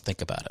 years and you don't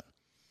think about it.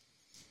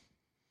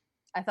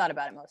 I thought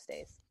about it most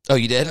days. Oh,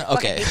 you did?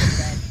 Okay.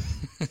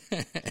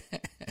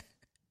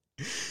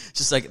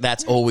 Just like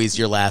that's always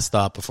your last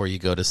thought before you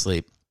go to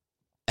sleep.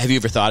 Have you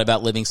ever thought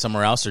about living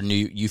somewhere else, or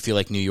you feel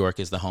like New York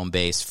is the home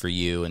base for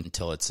you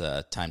until it's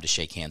time to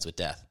shake hands with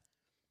death?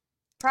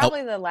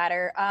 Probably the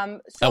latter. I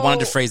wanted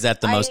to phrase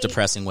that the most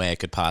depressing way I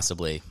could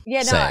possibly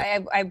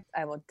say.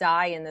 I will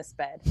die in this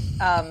bed.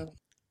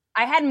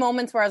 I had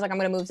moments where I was like, I'm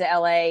going to move to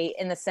LA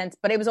in the sense,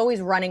 but it was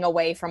always running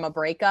away from a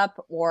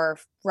breakup or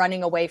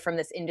running away from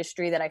this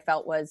industry that I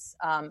felt was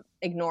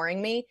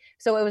ignoring me.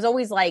 So it was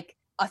always like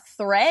a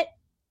threat.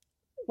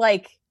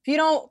 Like, if you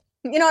don't,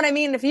 you know what I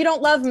mean? If you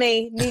don't love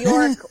me, New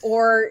York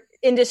or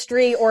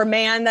industry or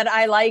man that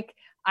I like,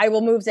 I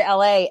will move to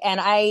LA. And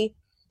I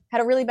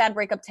had a really bad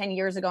breakup 10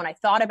 years ago, and I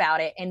thought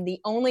about it. And the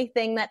only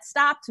thing that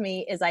stopped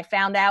me is I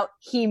found out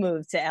he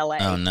moved to LA.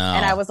 Oh, no.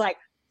 And I was like,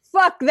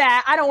 fuck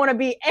that. I don't want to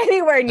be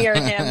anywhere near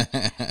him.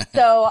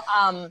 So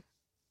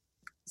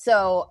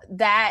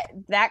that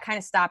kind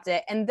of stopped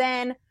it. And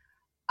then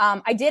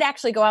I did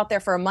actually go out there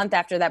for a month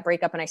after that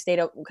breakup, and I stayed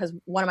up because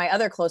one of my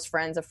other close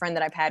friends, a friend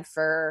that I've had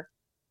for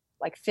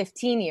like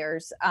 15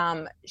 years,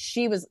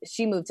 she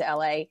moved to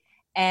LA.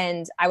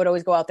 And I would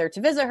always go out there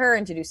to visit her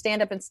and to do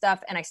stand up and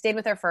stuff. And I stayed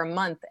with her for a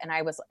month, and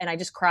I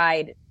just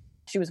cried.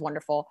 She was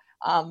wonderful.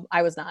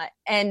 I was not.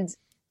 And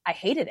I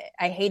hated it.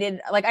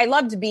 I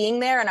loved being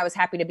there, and I was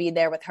happy to be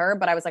there with her,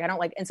 but I was like, I don't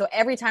like, and so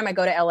every time I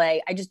go to LA,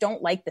 I just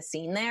don't like the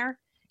scene there.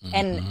 Mm-hmm.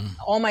 And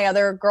all my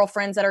other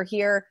girlfriends that are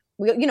here,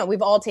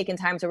 we've all taken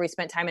times where we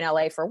spent time in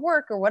LA for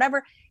work or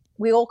whatever.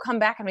 We all come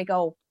back and we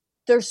go,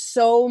 there's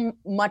so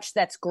much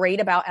that's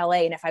great about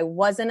LA. And if I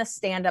wasn't a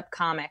stand-up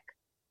comic,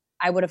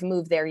 I would have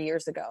moved there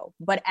years ago.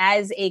 But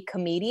as a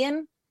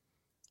comedian,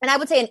 and I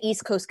would say an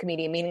East Coast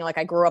comedian, meaning like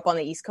I grew up on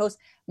the East Coast,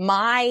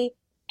 my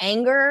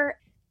anger,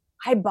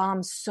 I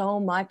bombed so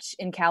much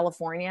in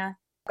California.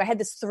 I had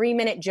this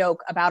 3-minute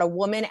joke about a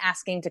woman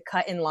asking to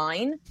cut in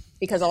line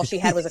because all she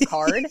had was a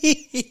card.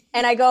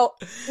 And I go,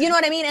 you know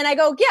what I mean? And I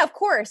go, yeah, of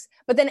course.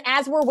 But then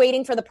as we're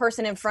waiting for the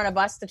person in front of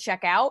us to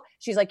check out,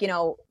 she's like,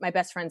 my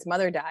best friend's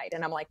mother died.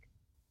 And I'm like,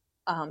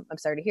 I'm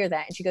sorry to hear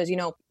that. And she goes,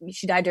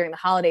 she died during the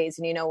holidays.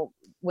 And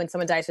when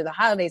someone dies through the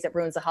holidays, it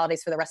ruins the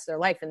holidays for the rest of their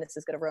life. And this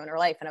is going to ruin her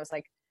life. And I was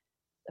like,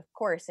 of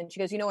course. And she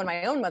goes, when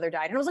my own mother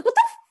died. And I was like, what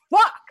the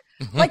fuck?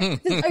 Like,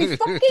 are you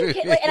fucking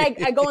kidding? Like,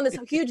 and I go on this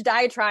huge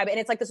diatribe, and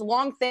it's like this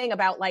long thing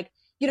about like,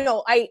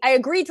 I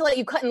agreed to let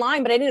you cut in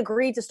line, but I didn't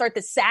agree to start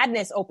this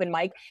sadness open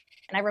mic.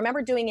 And I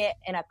remember doing it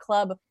in a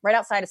club right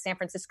outside of San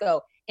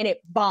Francisco, and it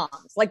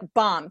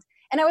bombed.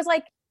 And I was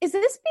like, is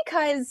this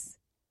because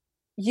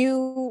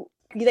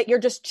that you're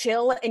just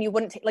chill and you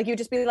wouldn't you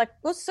just be like,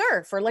 go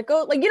surf or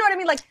go, you know what I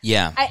mean? Like,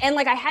 yeah.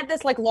 I had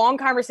this like long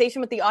conversation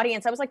with the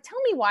audience. I was like, tell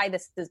me why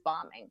this is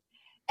bombing.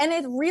 And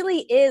it really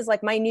is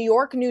like my New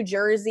York, New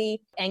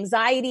Jersey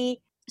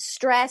anxiety,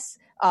 stress,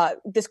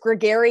 this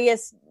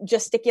gregarious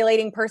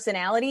gesticulating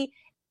personality.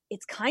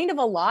 It's kind of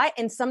a lot.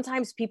 And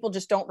sometimes people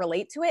just don't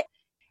relate to it.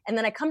 And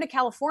then I come to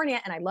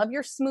California, and I love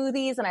your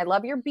smoothies, and I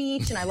love your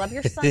beach, and I love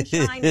your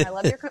sunshine, and I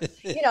love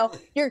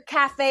your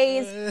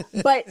cafes.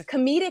 But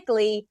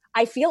comedically,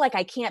 I feel like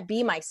I can't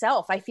be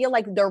myself. I feel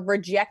like they're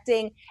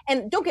rejecting.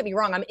 And don't get me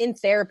wrong, I'm in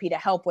therapy to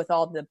help with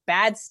all the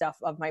bad stuff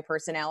of my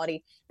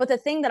personality. But the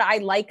thing that I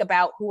like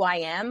about who I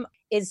am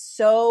is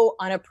so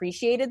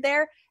unappreciated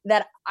there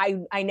that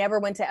I never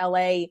went to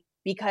LA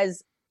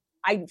because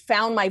I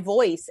found my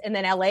voice, and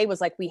then LA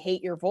was like, we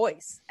hate your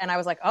voice. And I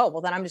was like, oh,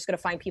 well, then I'm just going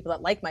to find people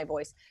that like my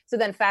voice. So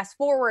then fast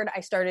forward,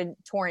 I started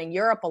touring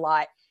Europe a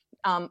lot.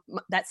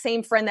 That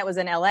same friend that was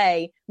in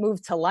LA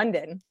moved to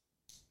London,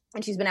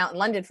 and she's been out in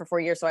London for 4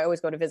 years. So I always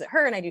go to visit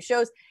her, and I do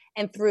shows.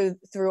 And through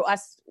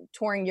us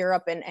touring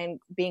Europe and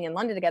being in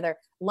London together,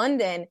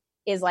 London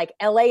is like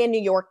LA and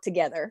New York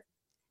together,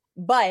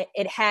 but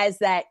it has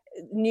that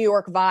New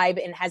York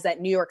vibe and has that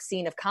New York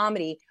scene of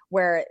comedy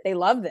where they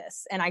love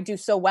this. And I do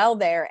so well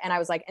there. And I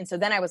was like, and so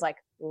then I was like,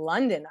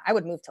 London, I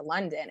would move to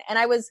London. And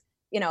I was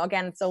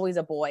again, it's always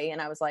a boy.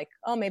 And I was like,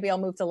 oh, maybe I'll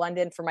move to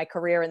London for my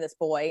career in this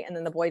boy. And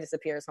then the boy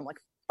disappears. I'm like,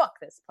 fuck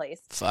this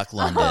place. Fuck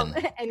London.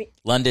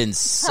 London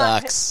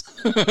sucks.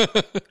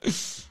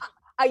 It's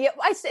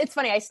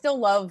funny. I still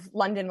love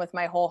London with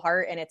my whole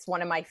heart. And it's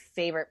one of my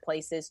favorite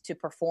places to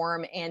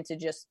perform and to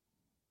just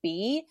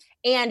be.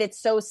 And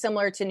it's so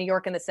similar to New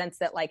York in the sense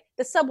that like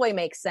the subway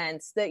makes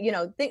sense, that,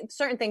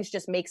 certain things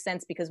just make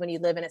sense because when you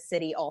live in a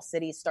city, all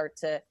cities start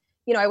to,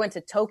 I went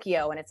to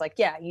Tokyo and it's like,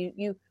 yeah,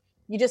 you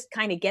just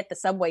kind of get the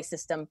subway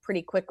system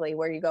pretty quickly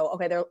where you go,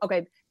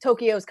 okay,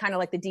 Tokyo's kind of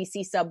like the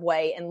DC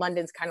subway and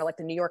London's kind of like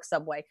the New York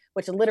subway,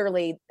 which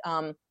literally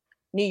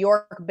New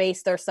York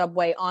based their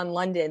subway on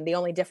London. The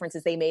only difference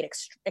is they made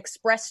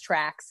express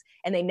tracks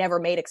and they never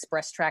made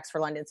express tracks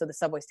for London. So the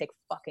subways take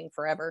fucking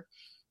forever.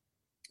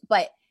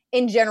 But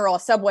in general, a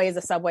subway is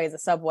a subway is a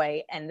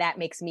subway. And that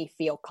makes me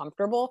feel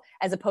comfortable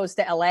as opposed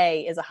to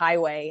LA is a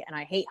highway. And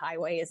I hate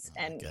highways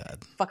and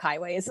fuck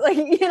highways. Like,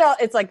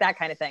 it's like that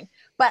kind of thing.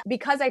 But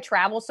because I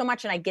travel so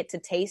much and I get to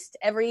taste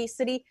every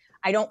city,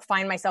 I don't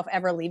find myself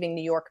ever leaving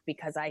New York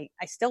because I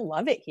still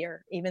love it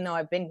here, even though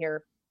I've been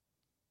here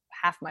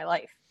half my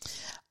life.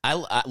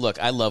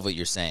 Look, I love what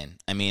you're saying.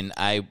 I mean,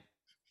 I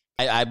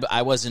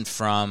wasn't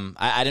from,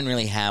 I didn't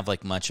really have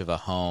like much of a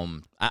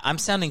home. I'm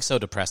sounding so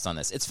depressed on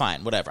this. It's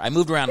fine, whatever. I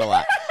moved around a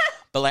lot,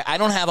 but like I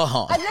don't have a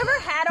home. I've never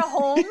had a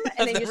home,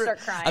 and then you start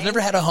crying. I've never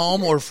had a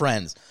home or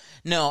friends.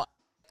 No,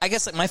 I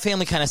guess like my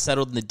family kind of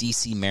settled in the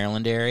D.C.,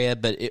 Maryland area,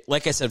 but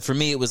like I said, for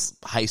me it was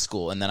high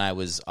school, and then I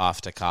was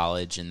off to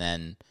college, and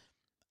then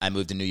I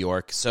moved to New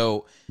York.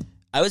 So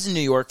I was in New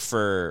York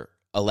for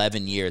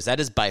 11 years. That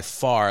is by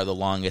far the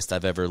longest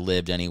I've ever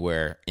lived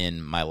anywhere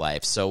in my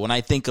life. So when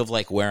I think of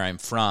like where I'm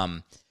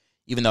from,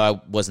 even though I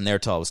wasn't there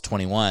till I was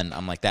 21,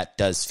 I'm like, that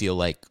does feel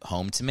like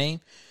home to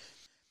me.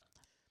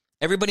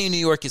 Everybody in New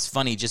York is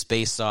funny just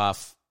based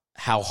off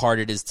how hard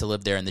it is to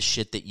live there and the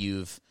shit that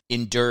you've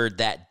endured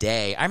that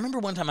day. I remember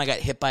one time I got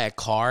hit by a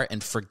car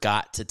and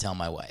forgot to tell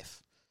my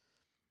wife.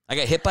 I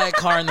got hit by a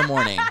car in the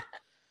morning.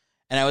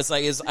 And I was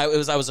like, I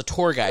was a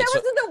tour guide. That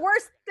wasn't the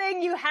worst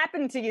thing you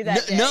happened to you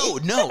that day.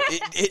 No,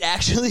 it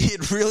actually,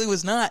 it really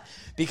was not,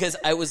 because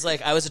I was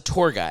a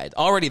tour guide.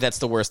 Already that's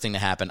the worst thing to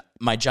happen.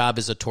 My job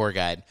is a tour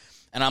guide.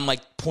 And I'm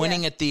like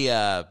pointing at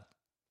the,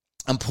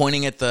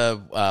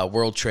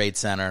 World Trade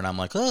Center, and I'm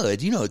like, oh,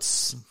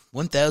 it's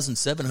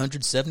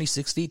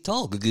 1,776 feet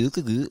tall.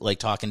 Like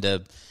talking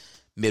to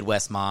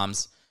Midwest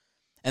moms.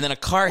 And then a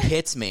car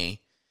hits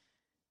me.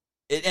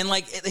 It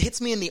hits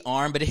me in the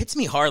arm, but it hits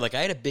me hard. Like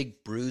I had a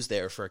big bruise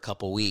there for a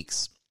couple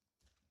weeks,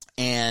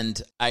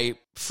 and I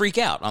freak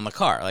out on the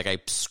car. Like I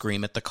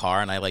scream at the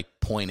car and I like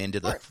point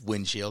into the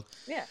windshield.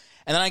 Yeah.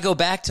 And then I go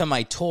back to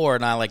my tour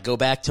and I like go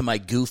back to my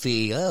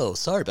goofy, oh,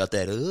 sorry about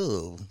that.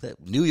 Oh,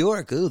 that New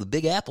York. Oh, the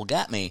Big Apple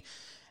got me.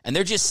 And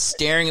they're just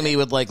staring at me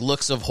with like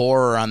looks of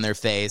horror on their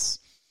face.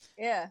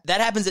 Yeah. That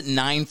happens at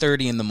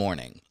 9:30 in the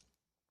morning.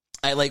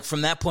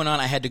 From that point on,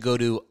 I had to go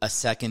to a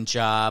second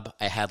job.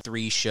 I had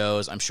 3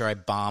 shows. I'm sure I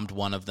bombed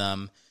one of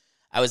them.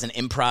 I was an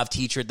improv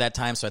teacher at that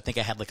time, so I think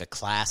I had like a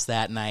class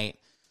that night.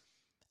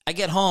 I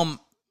get home.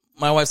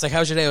 My wife's like,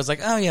 how's your day? I was like,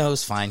 oh, yeah, it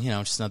was fine.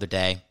 Just another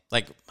day.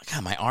 Like,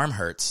 God, my arm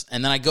hurts.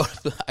 And then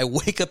I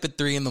wake up at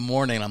 3 in the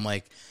morning. I'm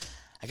like,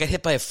 I got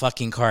hit by a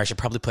fucking car. I should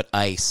probably put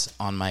ice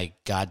on my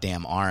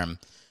goddamn arm.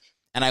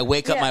 And I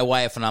wake up my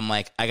wife and I'm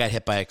like, I got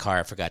hit by a car.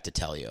 I forgot to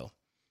tell you.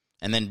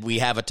 And then we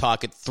have a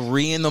talk at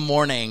 3 in the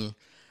morning.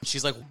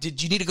 She's like,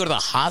 did you need to go to the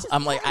hospital?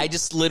 I'm like, I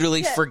just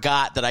literally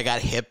forgot that I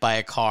got hit by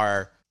a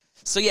car.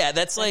 So yeah,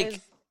 that's like,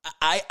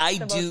 I do.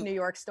 The most New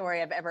York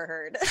story I've ever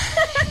heard.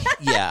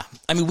 Yeah.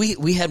 I mean,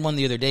 we had one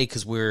the other day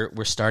because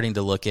we're starting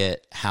to look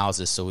at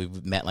houses. So we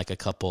met like a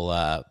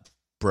couple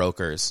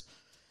brokers.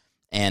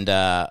 And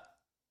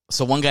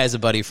so one guy's a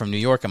buddy from New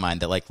York of mine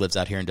that like lives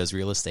out here and does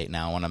real estate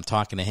now. When I'm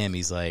talking to him,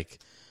 he's like,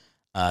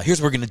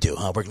 here's what we're going to do.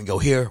 We're going to go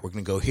here. We're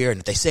going to go here. And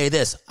if they say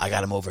this, I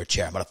got them over a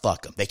chair. I'm going to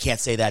fuck them. They can't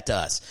say that to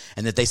us.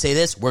 And if they say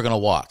this, we're going to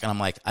walk. And I'm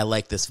like, I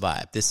like this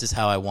vibe. This is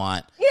how I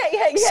want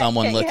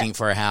someone looking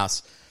for a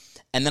house.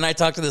 And then I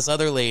talked to this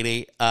other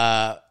lady.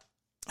 I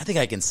think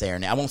I can say her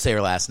name. I won't say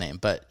her last name,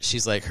 but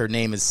she's like, her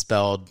name is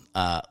spelled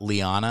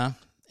Liana.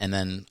 And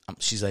then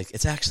she's like,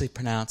 it's actually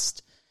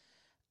pronounced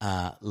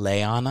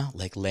Leana,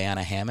 like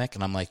Leanna Hammock.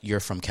 And I'm like, you're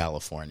from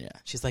California.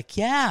 She's like,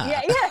 yeah.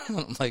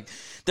 I'm like,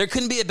 there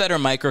couldn't be a better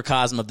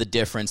microcosm of the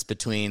difference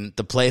between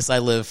the place I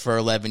lived for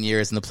 11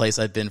 years and the place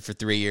I've been for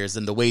 3 years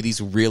and the way these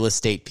real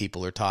estate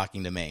people are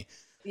talking to me.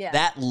 Yeah.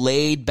 That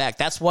laid back.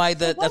 That's why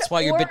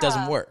your bit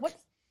doesn't work.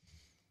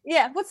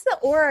 What's the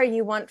aura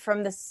you want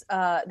from this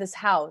this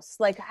house?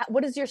 Like,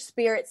 what does your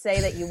spirit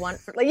say that you want?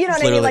 Like, you know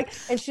what I mean? Like,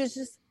 and she's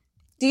just,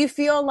 do you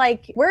feel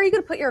like, where are you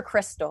going to put your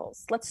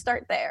crystals? Let's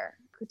start there.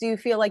 Do you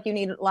feel like you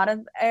need a lot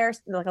of air,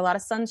 like a lot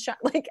of sunshine?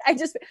 Like,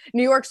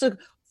 New York's like,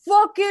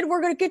 fuck it,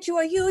 we're going to get you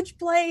a huge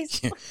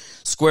place.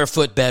 Square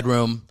foot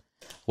bedroom.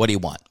 What do you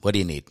want? What do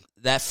you need?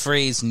 That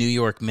phrase, New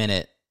York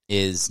Minute,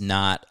 is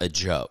not a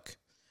joke.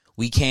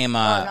 We came,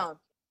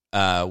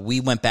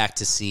 we went back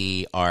to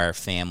see our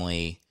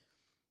family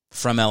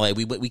from LA.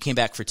 We came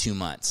back for 2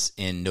 months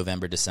in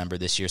November, December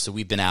this year. So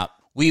we've been out.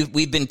 We've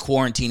been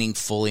quarantining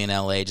fully in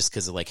LA just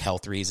because of like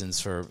health reasons.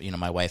 For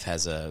my wife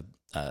has a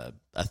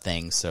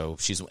thing, so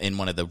she's in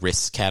one of the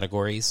risk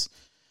categories.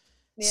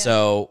 Yeah.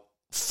 So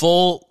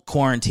full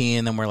quarantine,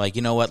 and then we're like,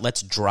 you know what?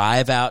 Let's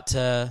drive out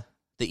to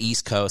the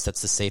East Coast.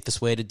 That's the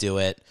safest way to do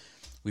it.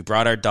 We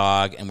brought our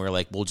dog, and we're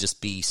like, we'll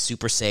just be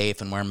super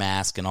safe and wear a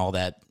mask and all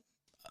that.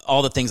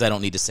 All the things I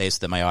don't need to say so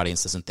that my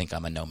audience doesn't think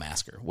I'm a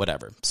no-masker,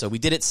 whatever. So we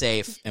did it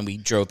safe, and we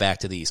drove back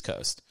to the East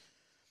Coast.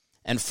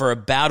 And for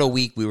about a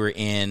week, we were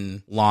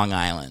in Long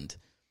Island.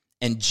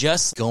 And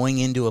just going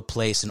into a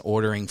place and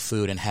ordering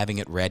food and having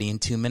it ready in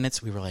 2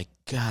 minutes, we were like,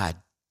 God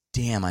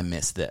damn, I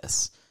miss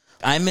this.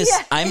 I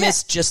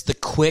miss just the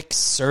quick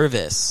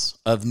service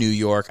of New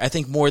York. I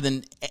think more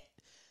than...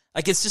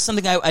 Like, it's just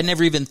something I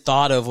never even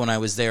thought of when I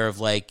was there, of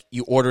like,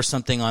 you order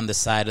something on the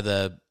side of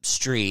the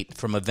street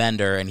from a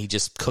vendor and he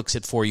just cooks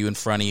it for you in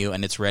front of you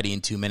and it's ready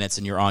in 2 minutes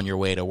and you're on your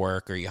way to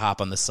work, or you hop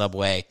on the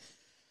subway.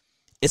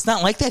 It's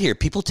not like that here.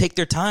 People take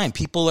their time.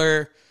 People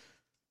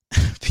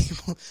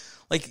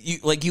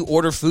you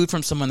order food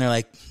from someone, they're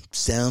like,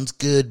 sounds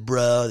good,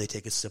 bro. They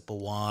take a sip of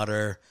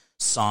water,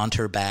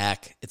 saunter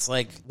back. It's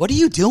like, what are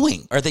you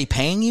doing? Are they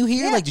paying you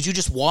here? Yeah. Like, did you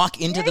just walk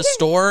into the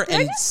store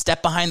and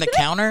step behind the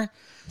counter?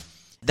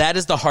 That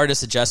is the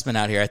hardest adjustment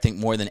out here, I think,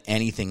 more than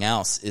anything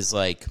else, is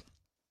like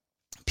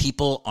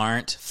people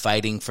aren't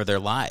fighting for their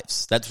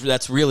lives.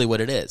 That's really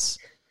what it is.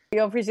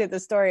 You'll appreciate the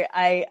story.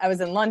 I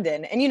was in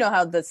London, and you know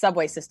how the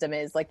subway system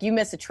is. Like, you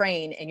miss a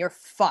train and you're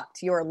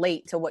fucked. You're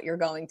late to what you're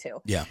going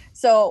to. Yeah.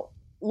 So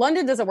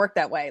London doesn't work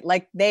that way.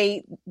 Like,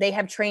 they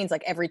have trains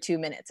like every 2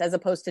 minutes, as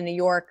opposed to New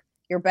York.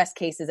 Your best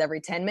case is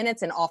every 10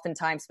 minutes. And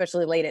oftentimes,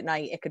 especially late at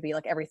night, it could be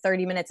like every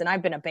 30 minutes. And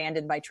I've been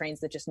abandoned by trains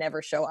that just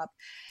never show up.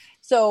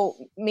 So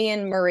me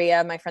and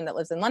Maria, my friend that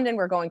lives in London,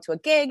 we're going to a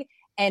gig,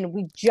 and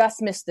we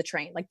just missed the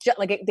train.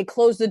 They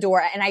closed the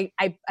door, and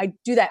I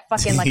do that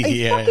fucking like, are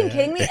you fucking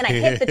kidding me? And I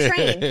hit the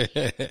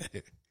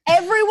train.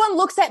 Everyone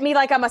looks at me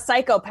like I'm a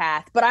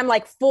psychopath, but I'm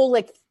like full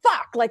like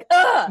fuck, like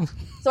ugh.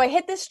 So I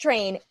hit this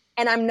train,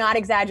 and I'm not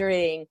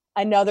exaggerating.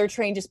 Another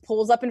train just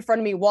pulls up in front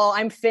of me while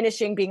I'm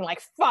finishing being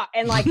like fuck,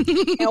 and like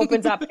it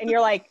opens up, and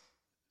you're like,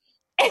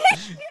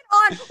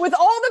 on with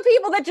all the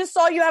people that just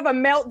saw you have a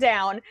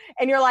meltdown,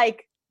 and you're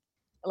like,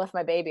 I left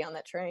my baby on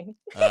that train.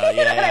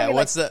 Yeah. I mean,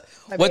 what's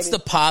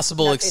the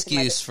possible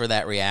excuse for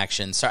that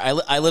reaction? Sorry,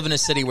 I live in a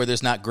city where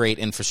there's not great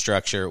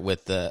infrastructure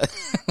with the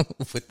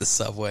with the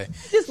subway.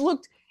 It just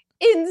looked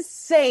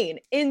insane.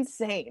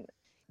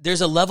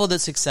 There's a level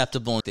that's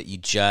acceptable that you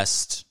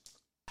just...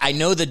 I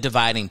know the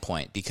dividing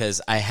point,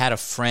 because I had a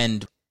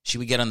friend, she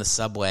would get on the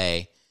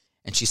subway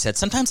and she said,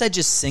 sometimes I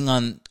just sing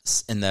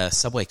in the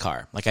subway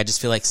car. Like, I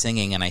just feel like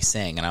singing and I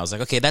sing. And I was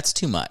like, okay, that's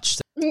too much.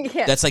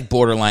 Yeah. That's like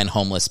borderline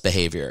homeless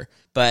behavior.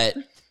 But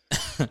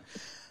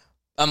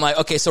I'm like,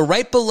 okay, so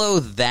right below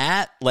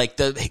that, like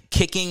the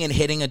kicking and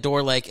hitting a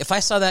door, like if I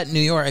saw that in New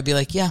York, I'd be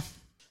like, yeah.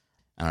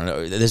 I don't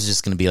know. This is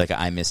just going to be like a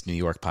I Miss New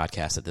York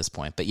podcast at this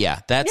point. But yeah,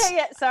 that's...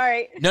 Yeah,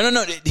 sorry. No.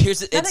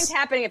 Nothing's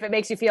happening if it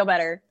makes you feel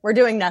better. We're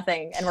doing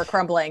nothing, and we're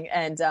crumbling,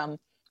 and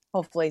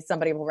hopefully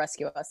somebody will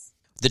rescue us.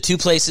 The two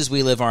places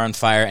we live are on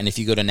fire, and if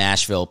you go to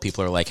Nashville,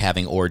 people are like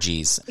having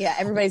orgies. Yeah,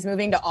 everybody's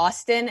moving to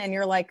Austin, and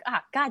you're like,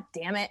 God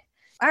damn it.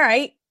 All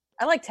right.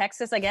 I like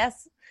Texas, I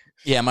guess.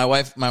 Yeah, my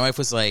wife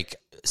was like,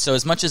 so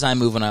as much as I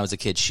moved when I was a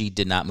kid, she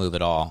did not move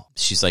at all.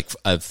 She's like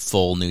a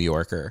full New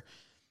Yorker.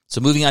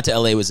 So moving out to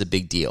LA was a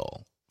big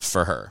deal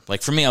for her.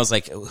 Like for me, I was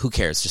like, who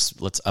cares?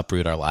 Just let's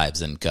uproot our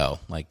lives and go.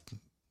 Like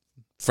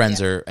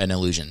friends are an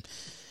illusion.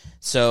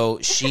 So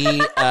she...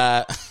 Would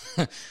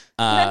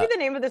that be the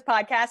name of this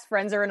podcast?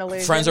 Friends are an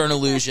illusion? Friends are an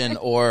illusion,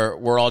 or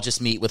we're all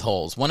just meat with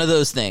holes. One of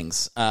those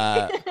things.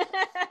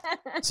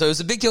 So it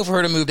was a big deal for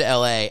her to move to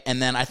LA. And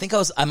then I think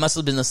I must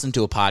have been listening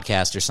to a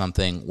podcast or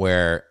something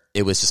where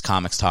it was just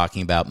comics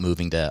talking about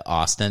moving to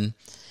Austin.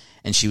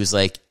 And she was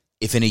like,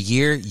 if in a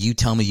year you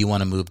tell me you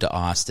want to move to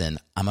Austin,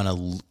 I'm going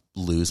to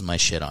lose my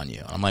shit on you.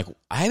 And I'm like,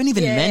 I haven't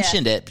even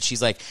mentioned it. But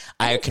she's like,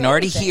 I can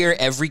already hear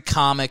every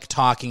comic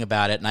talking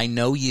about it. And I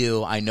know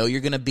you're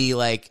going to be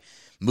like,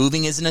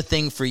 moving isn't a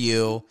thing for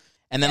you.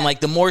 And then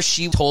like the more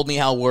she told me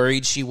how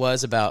worried she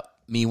was about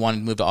me wanting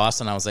to move to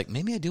Austin, I was like,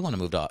 maybe I do want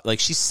to move to Austin. Like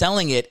she's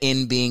selling it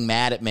in being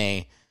mad at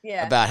me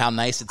about how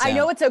nice it sounds. I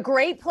know it's a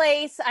great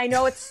place. I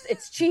know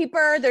it's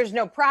cheaper. There's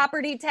no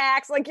property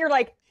tax. Like you're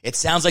like, it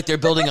sounds like they're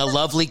building a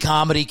lovely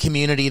comedy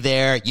community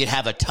there. You'd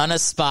have a ton of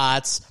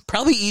spots,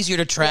 probably easier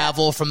to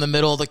travel from the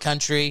middle of the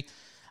country.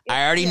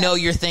 I already know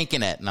you're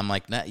thinking it. And I'm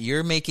like, nah,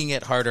 you're making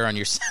it harder on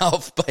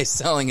yourself by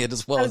selling it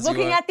as well as you are. I was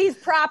looking at these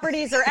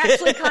properties are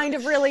actually kind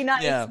of really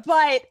nice,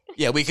 but...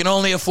 Yeah, we can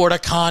only afford a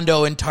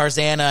condo in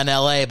Tarzana in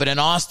LA, but in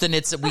Austin,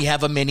 we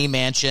have a mini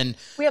mansion.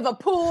 We have a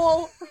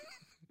pool.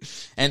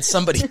 And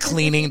somebody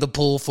cleaning the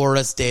pool for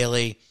us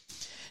daily.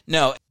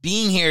 No,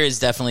 being here is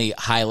definitely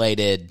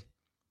highlighted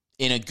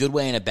in a good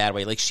way and a bad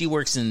way. Like, she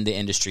works in the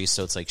industry,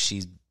 so it's like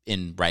she's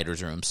in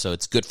writer's rooms, so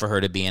it's good for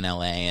her to be in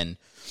LA, and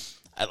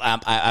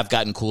I've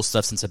gotten cool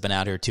stuff since I've been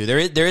out here too.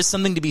 There is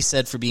something to be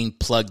said for being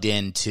plugged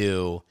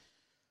into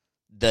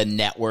the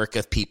network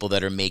of people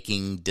that are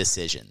making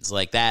decisions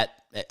like that.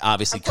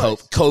 Obviously,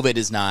 COVID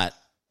is not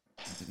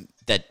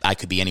that I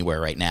could be anywhere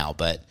right now,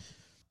 but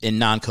in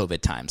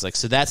non-COVID times, like,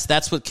 so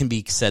that's what can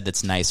be said.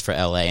 That's nice for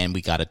LA, and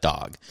we got a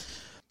dog.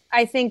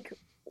 I think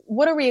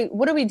what are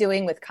we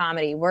doing with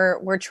comedy?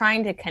 We're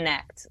trying to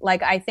connect.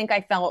 Like, I think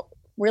I felt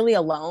really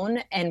alone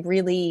and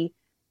really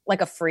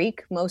like a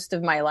freak most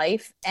of my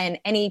life, and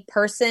any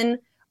person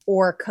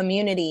or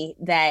community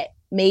that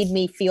made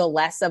me feel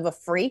less of a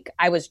freak,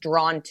 I was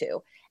drawn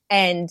to.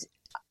 And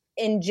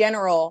in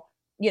general,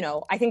 you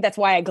know, I think that's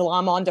why I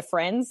glom onto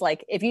friends.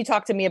 Like, if you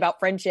talk to me about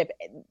friendship,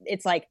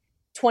 it's like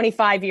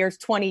 25 years,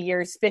 20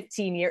 years,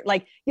 15 years.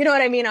 Like, you know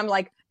what I mean? I'm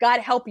like,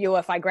 God help you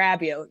if I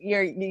grab you.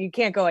 You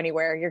can't go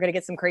anywhere. You're going to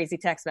get some crazy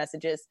text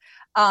messages.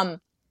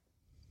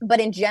 But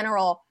in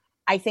general,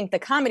 I think the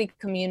comedy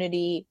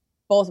community,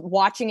 both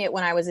watching it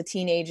when I was a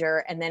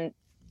teenager and then,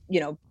 you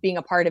know, being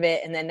a part of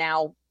it, and then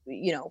now,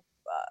 you know,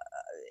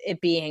 it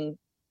being,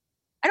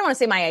 I don't want to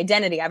say my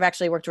identity. I've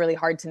actually worked really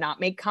hard to not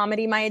make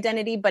comedy my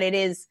identity, but it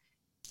is,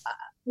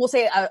 we'll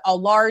say a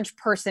large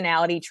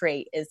personality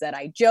trait is that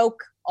I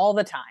joke all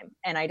the time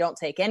and I don't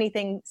take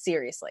anything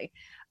seriously.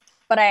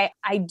 But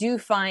I do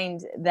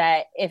find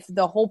that if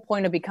the whole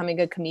point of becoming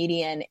a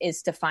comedian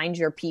is to find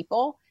your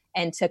people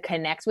and to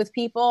connect with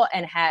people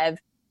and have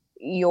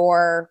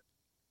your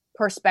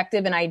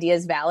perspective and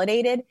ideas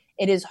validated,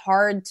 it is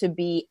hard to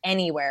be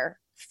anywhere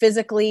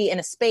physically in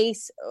a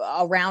space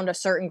around a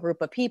certain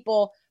group of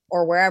people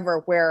or wherever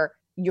where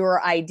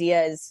your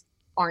ideas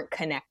aren't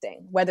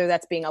connecting, whether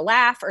that's being a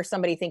laugh or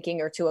somebody thinking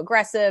you're too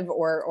aggressive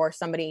or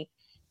somebody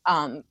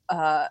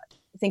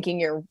thinking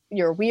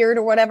you're weird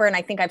or whatever. And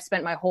I think I've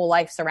spent my whole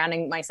life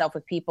surrounding myself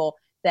with people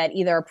that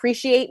either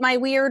appreciate my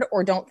weird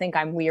or don't think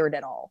I'm weird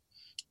at all.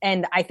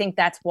 And I think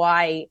that's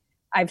why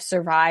I've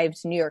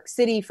survived New York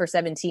City for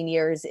 17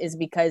 years, is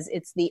because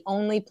it's the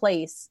only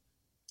place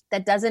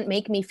that doesn't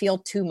make me feel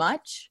too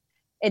much.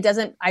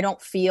 I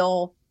don't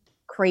feel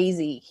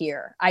crazy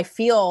here. I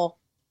feel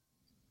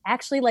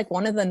actually like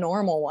one of the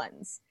normal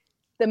ones.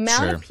 The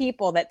amount of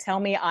people that tell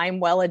me I'm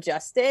well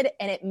adjusted,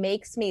 and it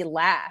makes me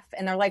laugh.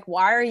 And they're like,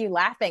 why are you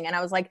laughing? And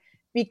I was like,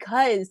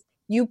 because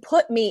you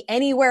put me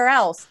anywhere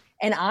else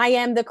and I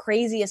am the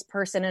craziest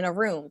person in a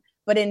room.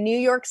 But in New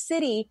York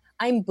City,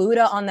 I'm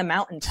Buddha on the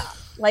mountaintop.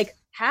 Like,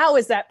 how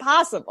is that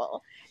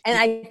possible? And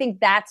I think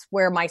that's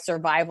where my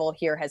survival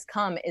here has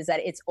come, is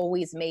that it's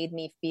always made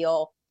me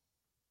feel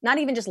not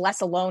even just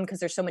less alone because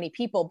there's so many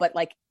people, but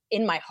like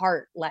in my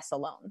heart, less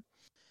alone.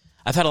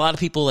 I've had a lot of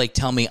people like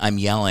tell me I'm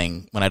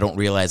yelling when I don't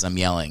realize I'm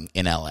yelling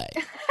in LA.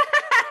 Like,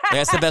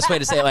 that's the best way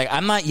to say it. Like,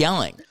 I'm not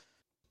yelling.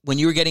 When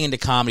you were getting into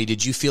comedy,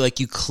 did you feel like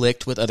you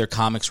clicked with other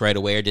comics right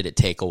away, or did it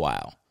take a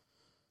while?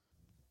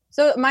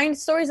 So my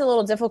story's a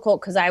little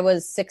difficult because I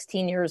was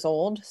 16 years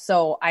old.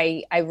 So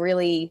I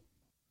really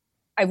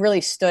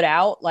stood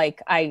out.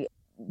 Like, I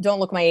don't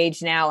look my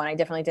age now, and I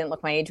definitely didn't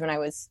look my age when I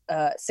was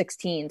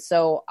 16.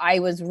 So I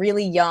was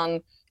really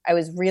young. I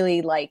was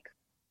really like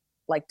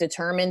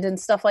determined and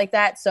stuff like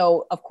that.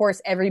 So of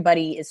course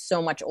everybody is so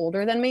much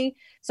older than me.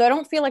 So I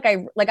don't feel like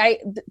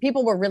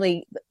people were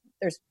really,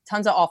 there's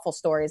tons of awful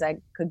stories. I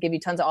could give you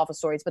tons of awful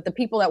stories, but the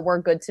people that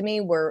were good to me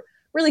were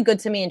really good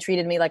to me and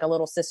treated me like a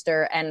little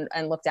sister and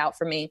looked out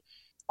for me.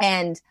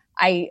 And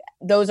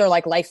those are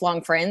like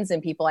lifelong friends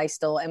and people I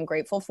still am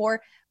grateful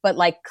for. But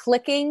like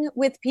clicking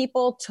with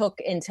people took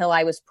until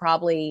I was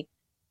probably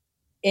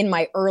in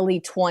my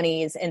early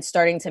 20s and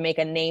starting to make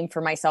a name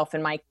for myself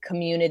in my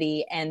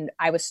community. And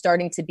I was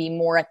starting to be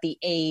more at the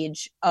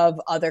age of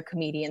other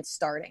comedians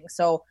starting.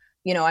 So,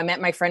 you know, I met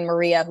my friend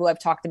Maria, who I've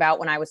talked about,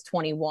 when I was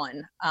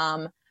 21.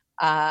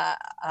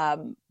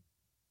 Carmen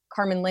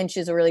Lynch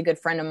is a really good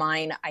friend of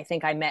mine. I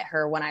think I met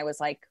her when I was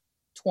like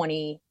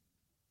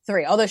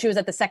 23, although she was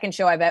at the second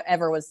show I've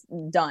ever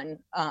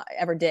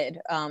did.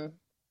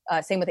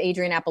 Same with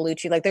Adrienne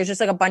Appalucci. Like, there's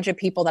just like a bunch of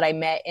people that I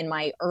met in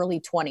my early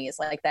 20s,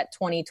 like that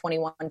 20,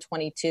 21,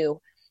 22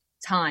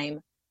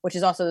 time, which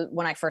is also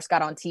when I first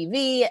got on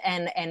TV.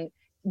 And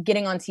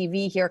getting on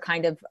TV here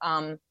kind of,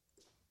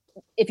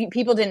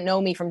 people didn't know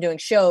me from doing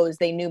shows,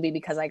 they knew me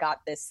because I got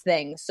this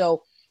thing.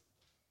 So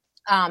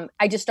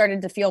I just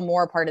started to feel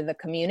more a part of the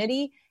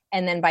community.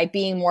 And then by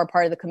being more a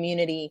part of the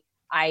community,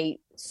 I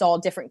saw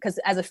different, because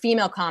as a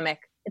female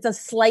comic, it's a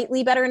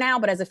slightly better now,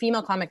 but as a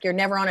female comic, you're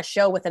never on a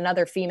show with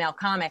another female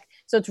comic.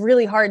 So it's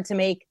really hard to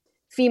make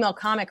female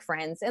comic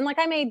friends. And like,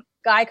 I made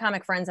guy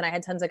comic friends and I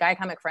had tons of guy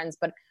comic friends,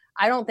 but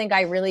I don't think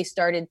I really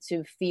started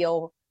to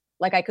feel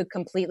like I could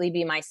completely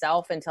be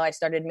myself until I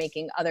started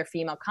making other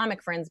female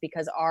comic friends,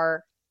 because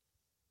our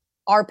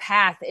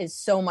path is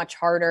so much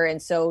harder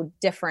and so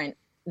different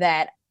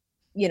that,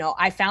 you know,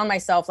 I found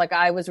myself, like,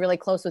 I was really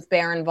close with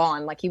Baron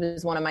Vaughn. Like, he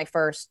was one of my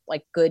first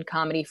like good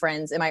comedy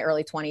friends in my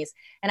early 20s.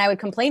 And I would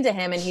complain to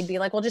him and he'd be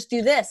like, well, just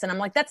do this. And I'm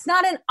like, that's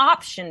not an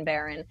option,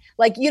 Baron.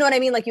 Like, you know what I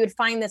mean? Like, you would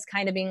find this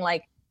kind of being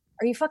like,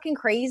 are you fucking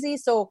crazy?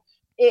 So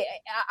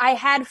I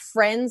had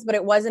friends, but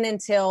it wasn't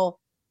until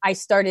I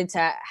started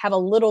to have a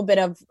little bit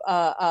of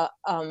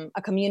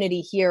a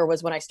community here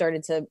was when I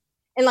started to,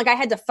 and like I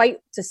had to fight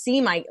to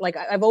see like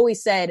I've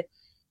always said,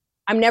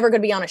 I'm never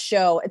going to be on a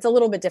show. It's a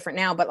little bit different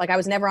now, but like I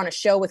was never on a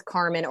show with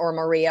Carmen or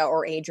Maria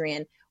or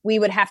Adrian. We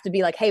would have to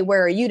be like, hey,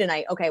 where are you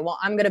tonight? Okay, well,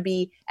 I'm going to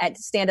be at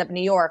Stand Up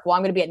New York. Well,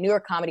 I'm going to be at New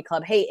York Comedy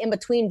Club. Hey, in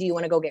between, do you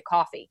want to go get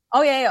coffee?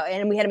 Oh, yeah.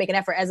 And we had to make an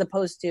effort, as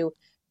opposed to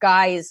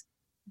guys,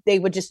 they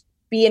would just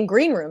be in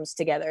green rooms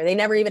together. They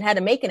never even had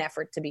to make an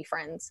effort to be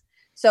friends.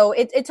 So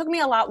it took me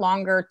a lot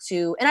longer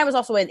to, and I was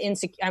also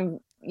I'm,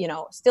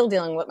 still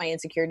dealing with my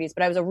insecurities,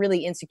 but I was a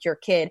really insecure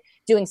kid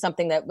doing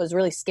something that was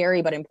really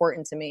scary but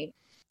important to me.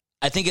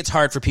 I think it's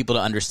hard for people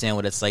to understand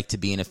what it's like to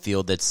be in a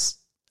field that's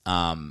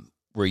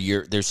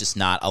where there's just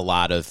not a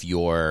lot of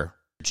your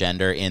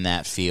gender in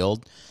that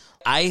field.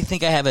 I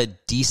think I have a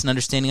decent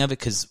understanding of it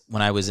because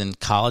when I was in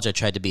college, I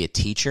tried to be a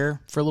teacher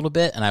for a little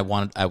bit, and I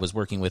was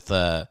working with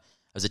I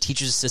was a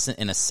teacher's assistant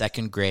in a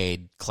second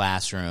grade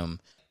classroom.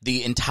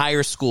 The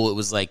entire school, it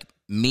was like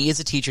me as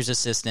a teacher's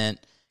assistant,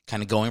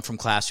 kind of going from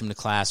classroom to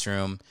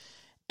classroom,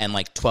 and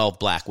like 12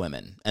 black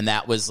women, and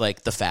that was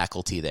like the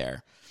faculty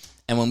there.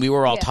 And when we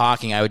were all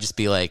talking, I would just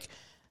be like,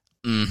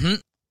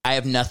 I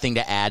have nothing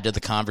to add to the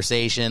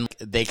conversation.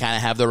 They kind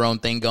of have their own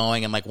thing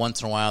going, and like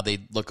once in a while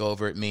they'd look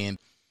over at me and,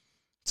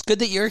 it's good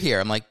that you're here.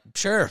 I'm like,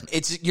 sure.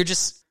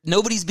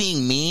 Nobody's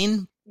being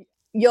mean.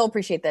 You'll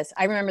appreciate this.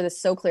 I remember this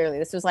so clearly.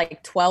 This was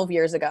like 12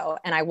 years ago,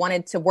 and I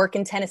wanted to work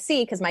in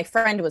Tennessee because my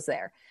friend was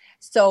there.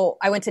 So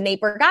I went to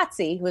Nate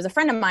Bargatze, who was a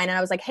friend of mine, and I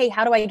was like, hey,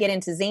 how do I get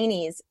into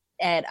Zanies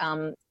at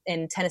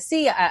in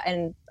Tennessee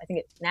and I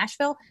think it's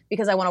Nashville,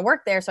 because I want to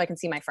work there so I can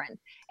see my friend.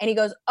 And he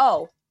goes,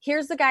 oh,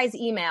 here's the guy's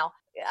email.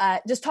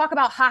 Just talk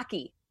about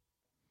hockey.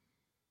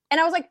 And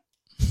I was like,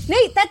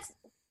 Nate,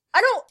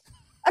 I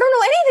don't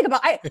know anything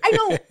about, I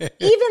know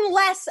even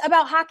less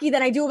about hockey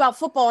than I do about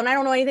football. And I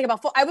don't know anything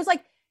about football. I was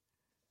like,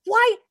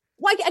 why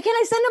can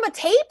I send him a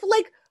tape?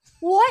 Like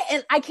what?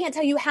 And I can't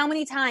tell you how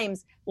many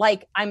times,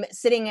 like I'm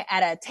sitting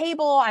at a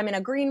table, I'm in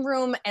a green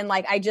room, and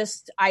like,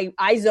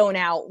 I zone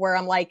out where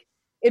I'm like,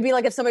 it'd be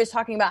like if somebody was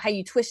talking about how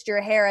you twist your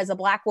hair as a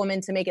black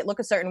woman to make it look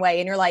a certain way.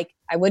 And you're like,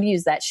 I would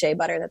use that shea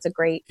butter. That's a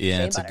great shea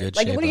it's butter. A good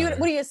like, shea butter.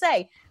 What do you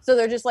say? So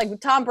they're just like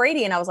Tom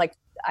Brady. And I was like,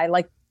 I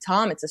like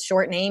Tom. It's a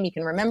short name. You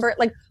can remember it.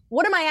 Like,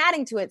 what am I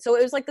adding to it? So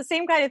it was like the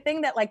same kind of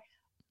thing that like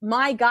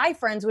my guy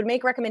friends would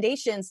make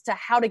recommendations to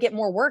how to get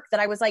more work that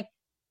I was like,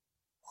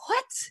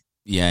 what?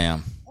 Yeah.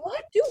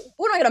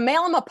 What am I going to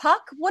mail him a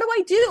puck? What do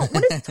I do?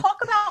 What does talk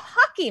about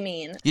hockey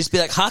mean? You just be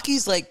like,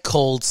 hockey's like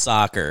cold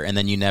soccer, and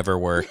then you never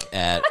work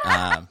at...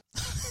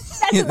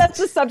 That's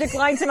the subject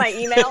line to my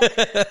email.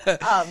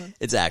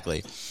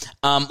 Exactly.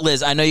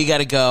 Liz, I know you got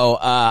to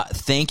go.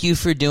 Thank you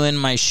for doing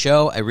my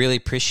show. I really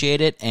appreciate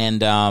it.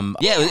 And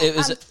it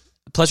was a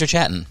pleasure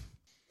chatting.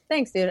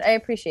 Thanks, dude. I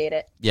appreciate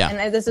it. Yeah.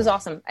 And this is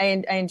awesome.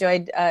 I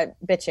enjoyed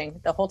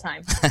bitching the whole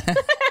time.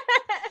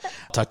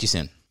 Talk to you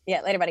soon.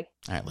 Yeah, later, buddy.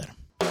 All right, later.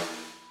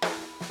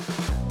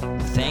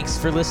 Thanks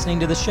for listening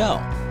to the show.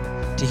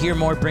 To hear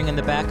more Bringing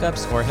the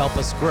Backups or help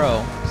us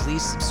grow,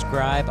 please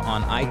subscribe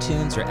on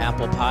iTunes or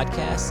Apple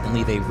Podcasts and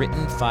leave a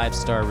written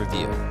 5-star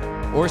review.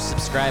 Or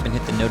subscribe and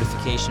hit the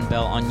notification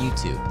bell on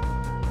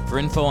YouTube. For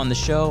info on the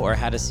show or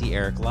how to see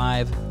Eric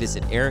live,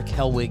 visit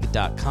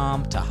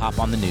erichellwig.com to hop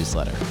on the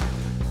newsletter.